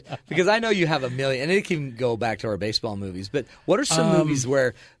recent. Is it? Because I know you have a million, and it can go back to our baseball movies, but what are some movies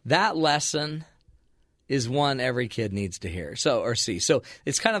where that lesson is one every kid needs to hear or see? So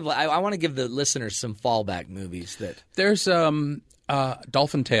it's kind of like, I want to give the listeners some fallback movies that... There's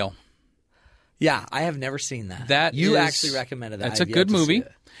Dolphin Tale. Yeah, I have never seen that. You actually recommended that. That's a good movie.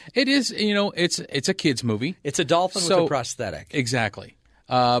 It is, it's a kid's movie. It's a dolphin with a prosthetic. Exactly.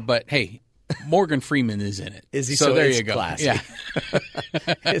 But hey, Morgan Freeman is in it. Is he? So there it's you go. Classy. Yeah.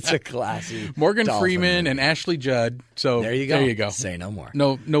 It's a classy. Morgan dolphin Freeman movie. and Ashley Judd. So There you go. There you go. Say no more.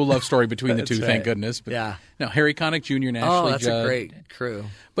 No love story between the That's two, right. thank goodness. But Yeah. No, Harry Connick Jr. and Ashley Oh, that's Judd. a great crew.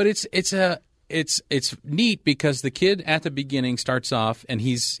 But it's neat because the kid at the beginning starts off and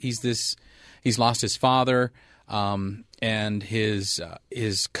he's lost his father, and his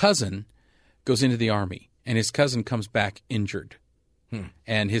cousin goes into the army, and his cousin comes back injured,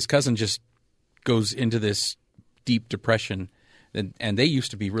 and his cousin just goes into this deep depression, and they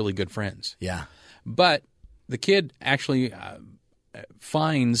used to be really good friends. Yeah, but the kid actually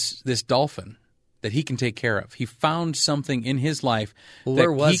finds this dolphin that he can take care of. He found something in his life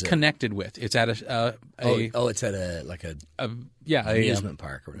that he connected with. It's at it's at amusement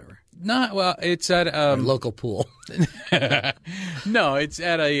park or whatever. Not well. It's at a local pool. No, it's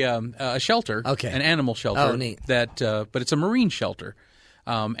at a shelter. Okay, an animal shelter. Oh, neat. But it's a marine shelter,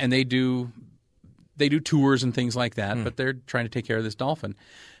 and they do tours and things like that. But they're trying to take care of this dolphin.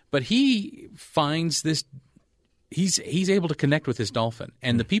 But he finds this. He's able to connect with this dolphin,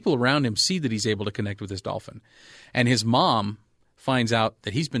 and the people around him see that he's able to connect with this dolphin. And his mom finds out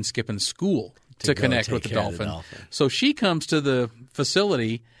that he's been skipping school to connect with the dolphin. So she comes to the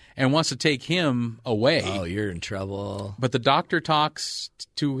facility and wants to take him away. Oh, you're in trouble. But the doctor talks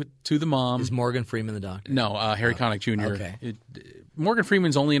to the mom. Is Morgan Freeman the doctor? No, Harry Connick Jr. Okay. Morgan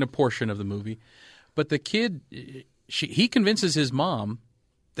Freeman's only in a portion of the movie. But the kid, he convinces his mom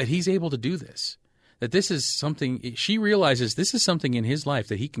that he's able to do this. That this is something, she realizes this is something in his life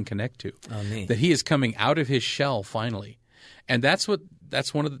that he can connect to. Oh, neat. That he is coming out of his shell finally. And that's one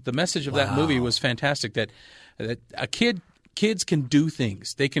of the message of that movie was fantastic, that kids can do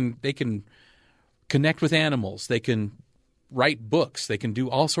things. They can connect with animals. They can write books. They can do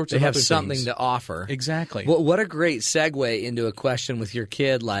all sorts of other things. They have something to offer. Exactly. Well, what a great segue into a question with your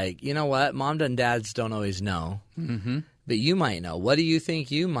kid, like, you know what, mom and dads don't always know, but you might know. What do you think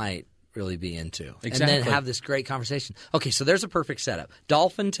you might really be into? Exactly. And then have this great conversation. Okay, so there's a perfect setup.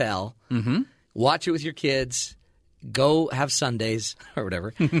 Dolphin Tell. Watch it with your kids. Go have Sundays or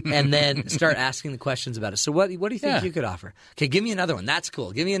whatever, and then start asking the questions about it. So what do you think you could offer? Okay, give me another one. That's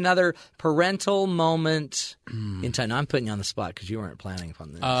cool. Give me another parental moment in time. Now, I'm putting you on the spot because you weren't planning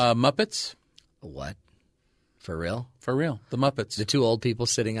upon this. Muppets. What? For real? For real. The Muppets. The two old people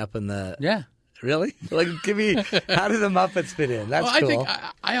sitting up in the... Yeah. Really? Like, give me... How do the Muppets fit in? That's cool.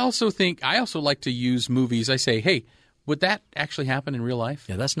 I also like to use movies. I say, hey, would that actually happen in real life?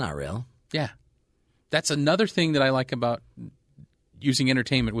 Yeah, that's not real. Yeah. That's another thing that I like about using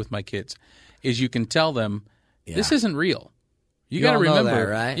entertainment with my kids is you can tell them this isn't real. You got to remember, know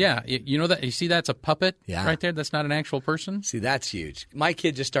that, right? Yeah, you know that. You see, that's a puppet right there. That's not an actual person. See, that's huge. My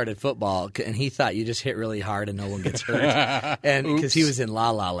kid just started football, and he thought you just hit really hard and no one gets hurt, and because he was in La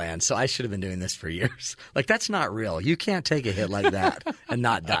La Land. So I should have been doing this for years. Like, that's not real. You can't take a hit like that and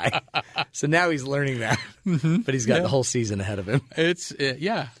not die. So now he's learning that, but he's got the whole season ahead of him. It's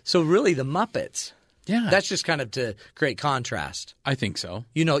So really, the Muppets. Yeah. That's just kind of to create contrast. I think so.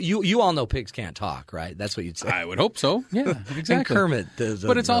 You know, you all know pigs can't talk, right? That's what you'd say. I would hope so. Yeah, exactly. And Kermit does.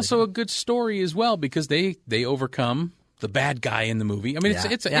 But it's also a good story as well because they overcome the bad guy in the movie. I mean,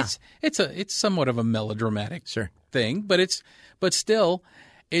 it's somewhat of a melodramatic thing, but still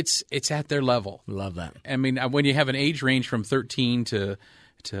it's at their level. Love that. I mean, when you have an age range from 13 to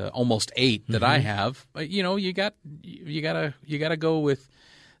almost 8 that I have, you know, you gotta go with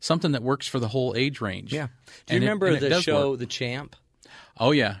something that works for the whole age range. Yeah. Do you remember the show The Champ?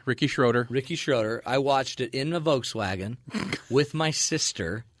 Oh, yeah. Ricky Schroeder. I watched it in a Volkswagen with my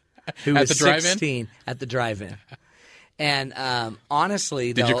sister, who At was the drive-in? 16, at the drive-in. And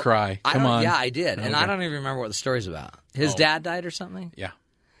honestly, Did you cry? Come on. Yeah, I did. And I Okay. don't even remember what the story's about. His dad died or something? Yeah.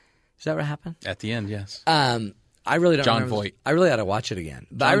 Is that what happened? At the end, yes. I really don't John remember. Voight. I really ought to watch it again.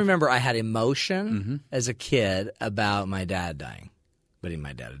 But I remember I had emotion as a kid about my dad dying. But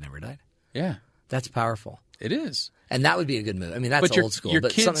my dad had never died. Yeah. That's powerful. It is. And that would be a good movie. I mean, that's old school. Your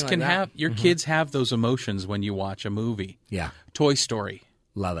but kids something can like that. have your kids have those emotions when you watch a movie. Yeah. Toy Story.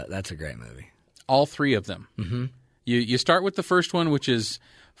 Love it. That's a great movie. All three of them. Mm-hmm. You start with the first one, which is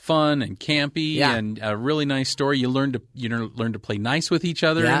fun and campy and a really nice story. You learn to play nice with each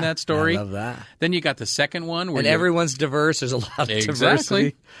other in that story. I love that. Then you got the second one where everyone's diverse. There's a lot of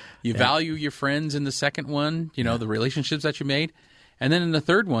diversity. You value your friends in the second one. You know the relationships that you made. And then in the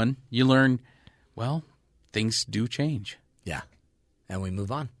third one, you learn, well, things do change. Yeah, and we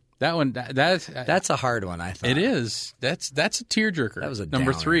move on. That one, that's a hard one. I thought it is. That's a tearjerker. That was a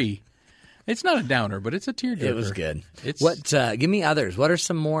number downer. 3. It's not a downer, but it's a tearjerker. It was good. Give me others. What are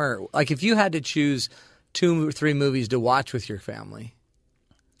some more? Like if you had to choose 2 or 3 movies to watch with your family.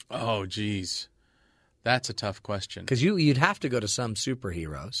 Oh, geez. That's a tough question. Because you'd have to go to some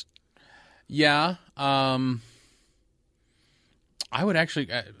superheroes. Yeah. I would actually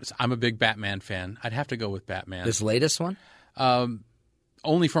I'm a big Batman fan. I'd have to go with Batman. This latest one?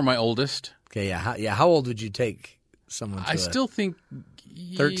 Only for my oldest. Okay, yeah. How old would you take someone to I still think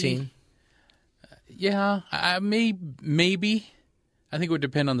 13? Yeah, maybe. I think it would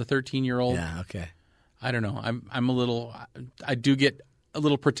depend on the 13-year-old. Yeah, okay. I don't know. I'm a little. I do get a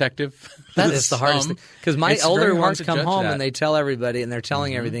little protective. That is the hardest thing. Because my older ones come home that. and they tell everybody, and they're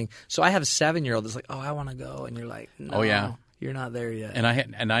telling everything. So I have a 7-year-old that's like, "Oh, I want to go," and you're like, "No, oh yeah, you're not there yet."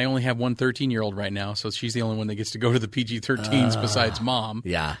 And I only have one 13-year-old right now, so she's the only one that gets to go to the PG-13s besides Mom.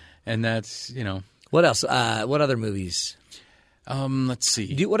 Yeah, and that's What else? What other movies? Let's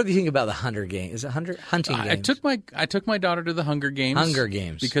see. What do you think about the Hunger Games? Is it hunting games? I took my daughter to the Hunger Games. Hunger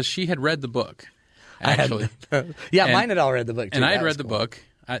Games because she had read the book. Actually, mine had all read the book too. And I had read the book.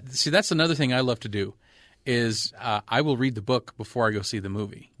 See, that's another thing I love to do. Is I will read the book before I go see the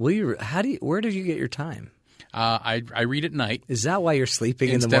movie. Will you? Where did you get your time? I read at night. Is that why you're sleeping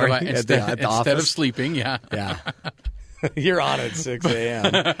in the morning at the office? Instead of sleeping, yeah. Yeah. You're on at 6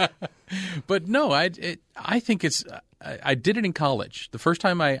 a.m. But no, I think it's. I did it in college. The first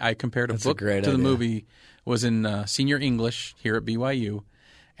time I compared a book to the movie was in senior English here at BYU,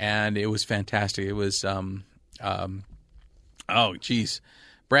 and it was fantastic. It was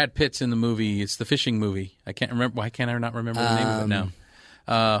Brad Pitt's in the movie. It's the fishing movie. I can't remember. Why can't I not remember the name of it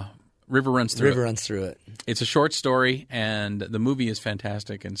now? River Runs Through It. It's a short story, and the movie is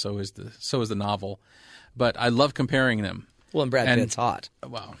fantastic, and so is the novel. But I love comparing them. Well, and Brad Pitt's hot.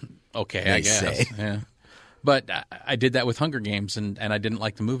 Well, okay, I guess. Yeah. But I did that with Hunger Games, and I didn't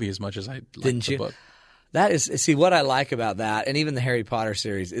like the movie as much as I liked the book. That is, see, what I like about that, and even the Harry Potter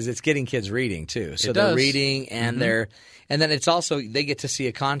series, is it's getting kids reading too. So they're reading, and and then it's also they get to see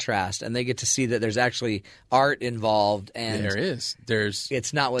a contrast, and they get to see that there's actually art involved, and there's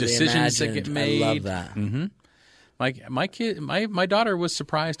it's not what decisions they imagined. that get made. I love that. Mm-hmm. My daughter was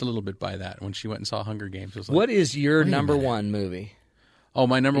surprised a little bit by that when she went and saw Hunger Games. Was like, what is your number one movie? Oh,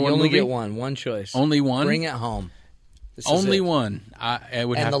 my number one movie? movie? You only get one choice. Only one? Bring it home. Only one. I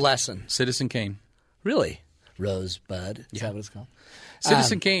would have the lesson. Citizen Kane. Really? Rosebud. Is that what it's called?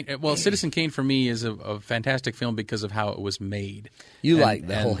 Citizen Kane. Well, Citizen Kane for me is a fantastic film because of how it was made. You like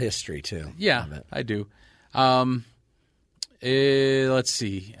the whole history too. Yeah, I do. Let's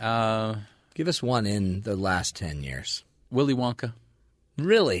see. Give us one in the last 10 years. Willy Wonka.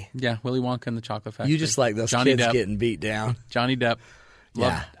 Really? Yeah, Willy Wonka and the Chocolate Factory. You just like those Johnny kids Depp. Getting beat down. Johnny Depp.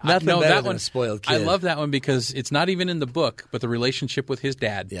 Nothing better than a spoiled kid. I love that one because it's not even in the book, but the relationship with his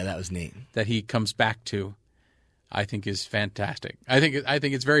dad. Yeah, that was neat. That he comes back to, I think is fantastic. I think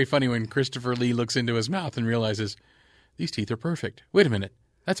it's very funny when Christopher Lee looks into his mouth and realizes these teeth are perfect. Wait a minute.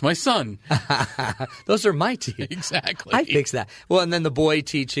 That's my son. Those are my teeth. Exactly. I fix that. Well, and then the boy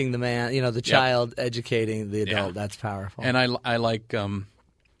teaching the man, the child educating the adult. Yeah. That's powerful. And I like,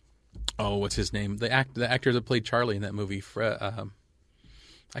 what's his name? The actor that played Charlie in that movie.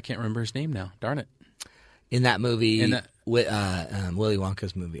 I can't remember his name now. Darn it. In that movie, Willy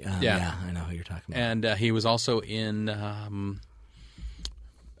Wonka's movie. Yeah, I know who you're talking about. And he was also in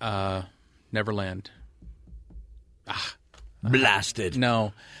Neverland. Blasted.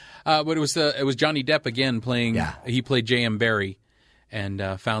 No, but it was Johnny Depp again playing. Yeah. He played J.M. Barrie and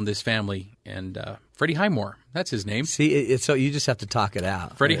found this family and Freddie Highmore. That's his name. See, so you just have to talk it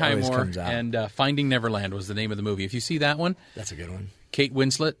out. Freddie Highmore and Finding Neverland was the name of the movie. If you see that one, that's a good one. Kate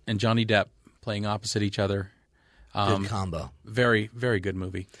Winslet and Johnny Depp playing opposite each other. Good combo. Very, very good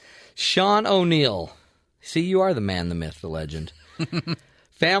movie. Sean O'Neill. See, you are the man, the myth, the legend.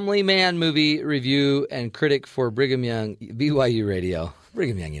 Family Man movie review and critic for Brigham Young BYU Radio,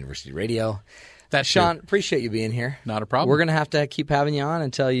 Brigham Young University Radio. That's Sean, appreciate you being here. Not a problem. We're going to keep having you on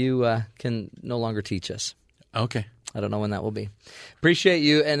until you can no longer teach us. Okay. I don't know when that will be. Appreciate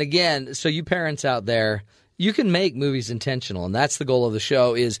you. And again, so you parents out there, you can make movies intentional, and that's the goal of the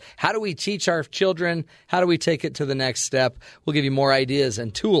show is how do we teach our children? How do we take it to the next step? We'll give you more ideas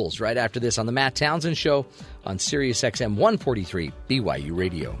and tools right after this on The Matt Townsend Show on Sirius XM 143 BYU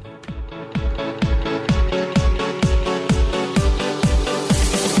Radio.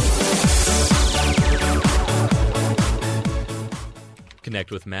 Connect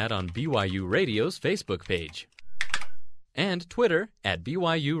with Matt on BYU Radio's Facebook page and Twitter at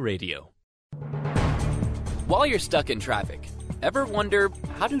BYU Radio. While you're stuck in traffic, ever wonder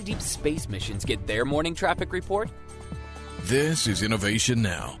how do deep space missions get their morning traffic report? This is Innovation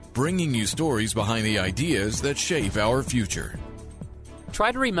Now, bringing you stories behind the ideas that shape our future.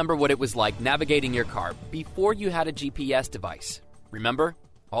 Try to remember what it was like navigating your car before you had a GPS device. Remember?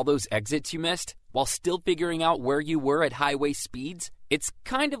 All those exits you missed while still figuring out where you were at highway speeds? It's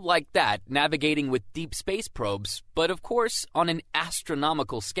kind of like that, navigating with deep space probes, but of course on an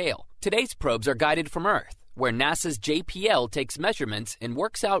astronomical scale. Today's probes are guided from Earth, where NASA's JPL takes measurements and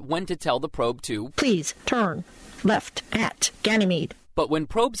works out when to tell the probe to please turn left at Ganymede. But when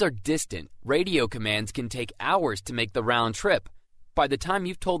probes are distant, radio commands can take hours to make the round trip. By the time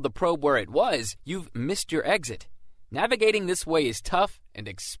you've told the probe where it was, you've missed your exit. Navigating this way is tough and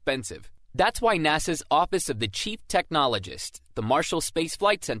expensive. That's why NASA's Office of the Chief Technologist, the Marshall Space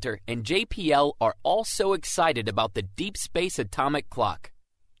Flight Center, and JPL are all so excited about the Deep Space Atomic Clock.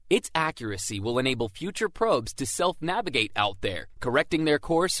 Its accuracy will enable future probes to self-navigate out there, correcting their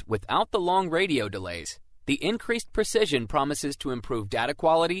course without the long radio delays. The increased precision promises to improve data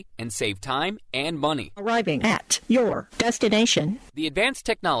quality and save time and money. Arriving at your destination. The advanced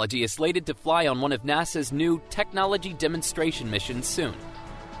technology is slated to fly on one of NASA's new technology demonstration missions soon.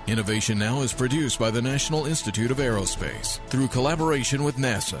 Innovation Now is produced by the National Institute of Aerospace through collaboration with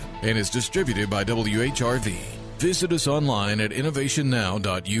NASA and is distributed by WHRV. Visit us online at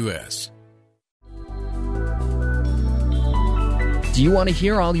innovationnow.us. Do you want to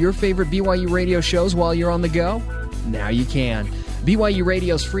hear all your favorite BYU radio shows while you're on the go? Now you can. BYU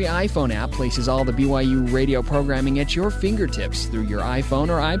Radio's free iPhone app places all the BYU radio programming at your fingertips through your iPhone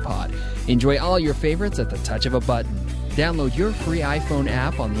or iPod. Enjoy all your favorites at the touch of a button. Download your free iPhone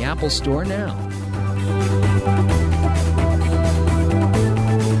app on the Apple Store now.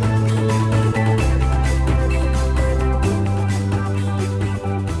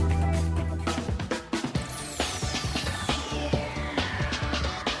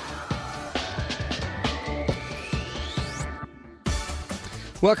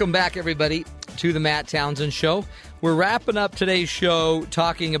 Welcome back, everybody, to the Matt Townsend Show. We're wrapping up today's show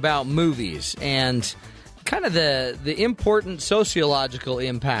talking about movies and kind of the important sociological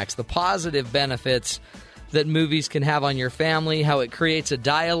impacts, the positive benefits that movies can have on your family, how it creates a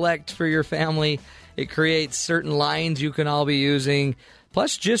dialect for your family, it creates certain lines you can all be using,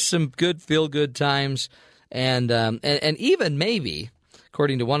 plus just some good feel-good times, and even maybe,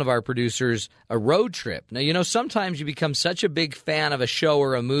 according to one of our producers, a road trip. Now, you know, sometimes you become such a big fan of a show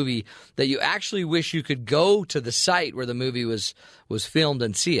or a movie that you actually wish you could go to the site where the movie was filmed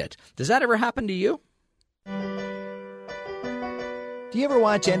and see it. Does that ever happen to you? Do you ever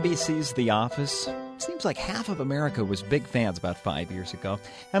watch NBC's The Office? Seems like half of America was big fans about 5 years ago.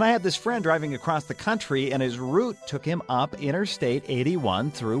 And I had this friend driving across the country, and his route took him up Interstate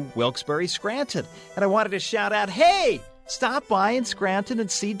 81 through Wilkes-Barre, Scranton. And I wanted to shout out, hey! Stop by in Scranton and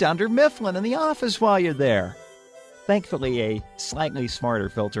see Dunder Mifflin in The Office while you're there. Thankfully, a slightly smarter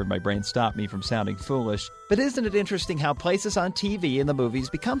filter in my brain stopped me from sounding foolish. But isn't it interesting how places on TV and the movies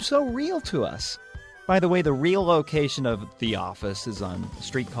become so real to us? By the way, the real location of The Office is on a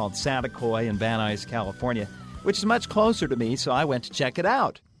street called Satacoy in Van Nuys, California, which is much closer to me, so I went to check it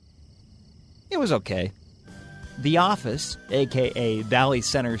out. It was okay. The Office, a.k.a. Valley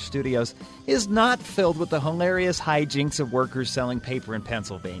Center Studios, is not filled with the hilarious hijinks of workers selling paper in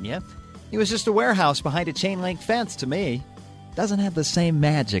Pennsylvania. It was just a warehouse behind a chain-link fence to me. Doesn't have the same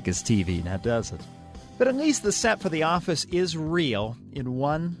magic as TV, now does it? But at least the set for The Office is real in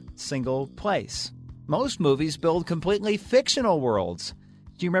one single place. Most movies build completely fictional worlds.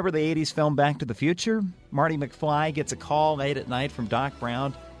 Do you remember the 80s film Back to the Future? Marty McFly gets a call late at night from Doc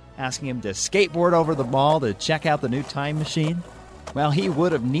Brown asking him to skateboard over the mall to check out the new time machine. Well, he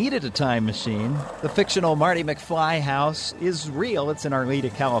would have needed a time machine. The fictional Marty McFly house is real. It's in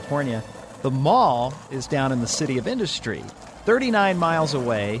Arleta, California. The mall is down in the City of Industry, 39 miles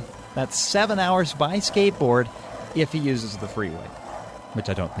away. That's 7 hours by skateboard if he uses the freeway, which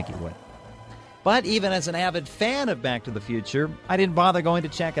I don't think he would. But even as an avid fan of Back to the Future, I didn't bother going to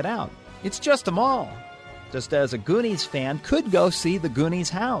check it out. It's just a mall. Just as a Goonies fan could go see the Goonies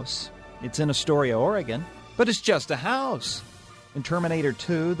house. It's in Astoria, Oregon, but it's just a house. In Terminator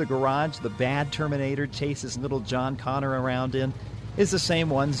 2, the garage the bad Terminator chases little John Connor around in is the same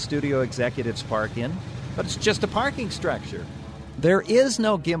one studio executives park in, but it's just a parking structure. There is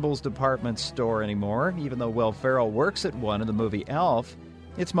no Gimbel's department store anymore, even though Will Ferrell works at one in the movie Elf.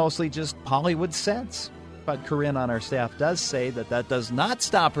 It's mostly just Hollywood sets. But Corinne on our staff does say that does not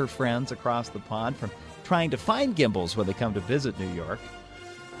stop her friends across the pond from trying to find Gimbel's when they come to visit New York.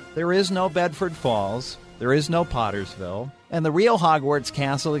 There is no Bedford Falls, there is no Pottersville, and the real Hogwarts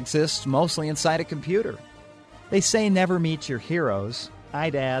castle exists mostly inside a computer. They say never meet your heroes.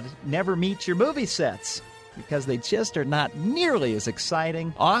 I'd add, never meet your movie sets, because they just are not nearly as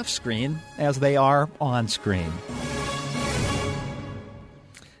exciting off-screen as they are on-screen.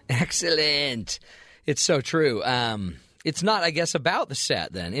 Excellent. It's so true. it's not, I guess, about the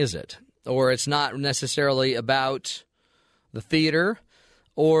set then, is it? Or it's not necessarily about the theater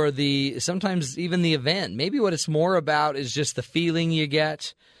or sometimes even the event. Maybe what it's more about is just the feeling you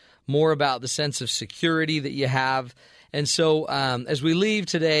get, more about the sense of security that you have. And so as we leave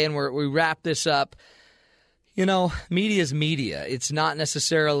today and we wrap this up, media is media. It's not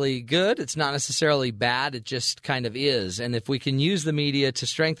necessarily good. It's not necessarily bad. It just kind of is. And if we can use the media to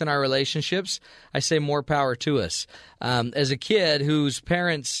strengthen our relationships, I say more power to us. As a kid whose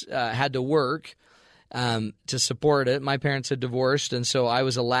parents had to work to support it, my parents had divorced, and so I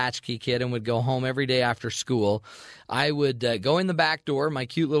was a latchkey kid and would go home every day after school. I would go in the back door. My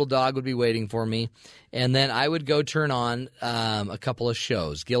cute little dog would be waiting for me, and then I would go turn on a couple of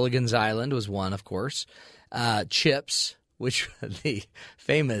shows. Gilligan's Island was one, of course. Chips, which the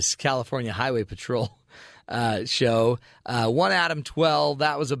famous California Highway Patrol show. One Adam 12,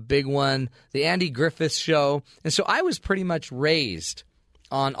 that was a big one. The Andy Griffith Show. And so I was pretty much raised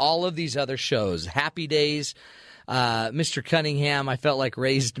on all of these other shows. Happy Days, Mr. Cunningham, I felt like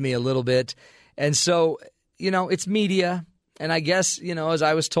raised me a little bit. And so, it's media. And I guess, as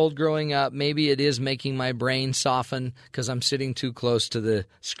I was told growing up, maybe it is making my brain soften because I'm sitting too close to the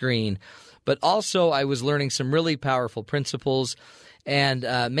screen. But also I was learning some really powerful principles. And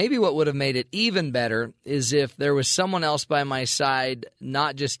maybe what would have made it even better is if there was someone else by my side,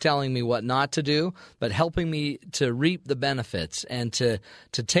 not just telling me what not to do, but helping me to reap the benefits and to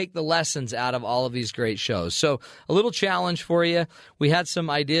take the lessons out of all of these great shows. So a little challenge for you. We had some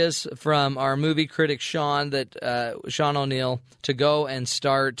ideas from our movie critic Sean O'Neill to go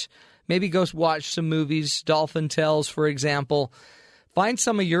and maybe go watch some movies, Dolphin Tales, for example. Find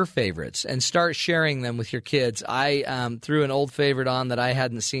some of your favorites and start sharing them with your kids. I threw an old favorite on that I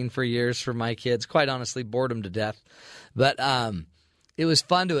hadn't seen for years for my kids. Quite honestly, bored them to death. But it was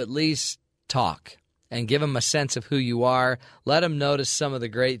fun to at least talk and give them a sense of who you are. Let them notice some of the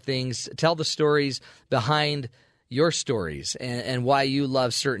great things. Tell the stories behind your stories and why you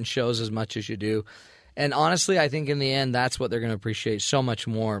love certain shows as much as you do. And honestly, I think in the end, that's what they're going to appreciate so much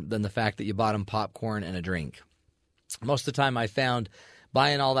more than the fact that you bought them popcorn and a drink. Most of the time I found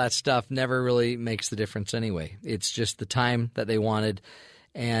buying all that stuff never really makes the difference anyway. It's just the time that they wanted.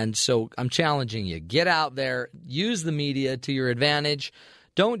 And so I'm challenging you. Get out there. Use the media to your advantage.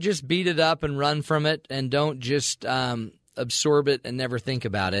 Don't just beat it up and run from it, and don't just absorb it and never think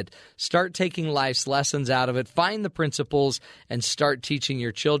about it. Start taking life's lessons out of it. Find the principles and start teaching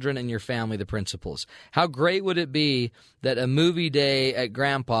your children and your family the principles. How great would it be that a movie day at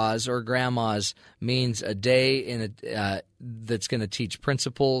grandpa's or grandma's means a day that's going to teach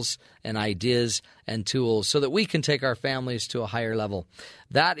principles and ideas and tools so that we can take our families to a higher level.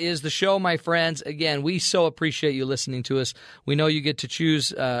 That is the show, my friends. Again, we so appreciate you listening to us. We know you get to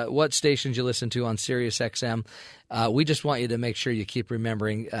choose what stations you listen to on Sirius XM. We just want you to make sure you keep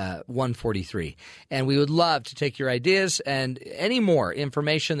remembering 143. And we would love to take your ideas and any more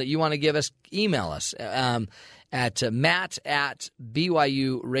information that you want to give us, email us at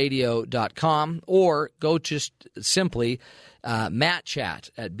matt@byuradio.com or go just simply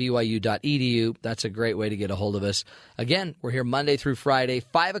mattchat@byu.edu. That's a great way to get a hold of us. Again, we're here Monday through Friday,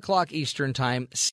 5 o'clock Eastern Time.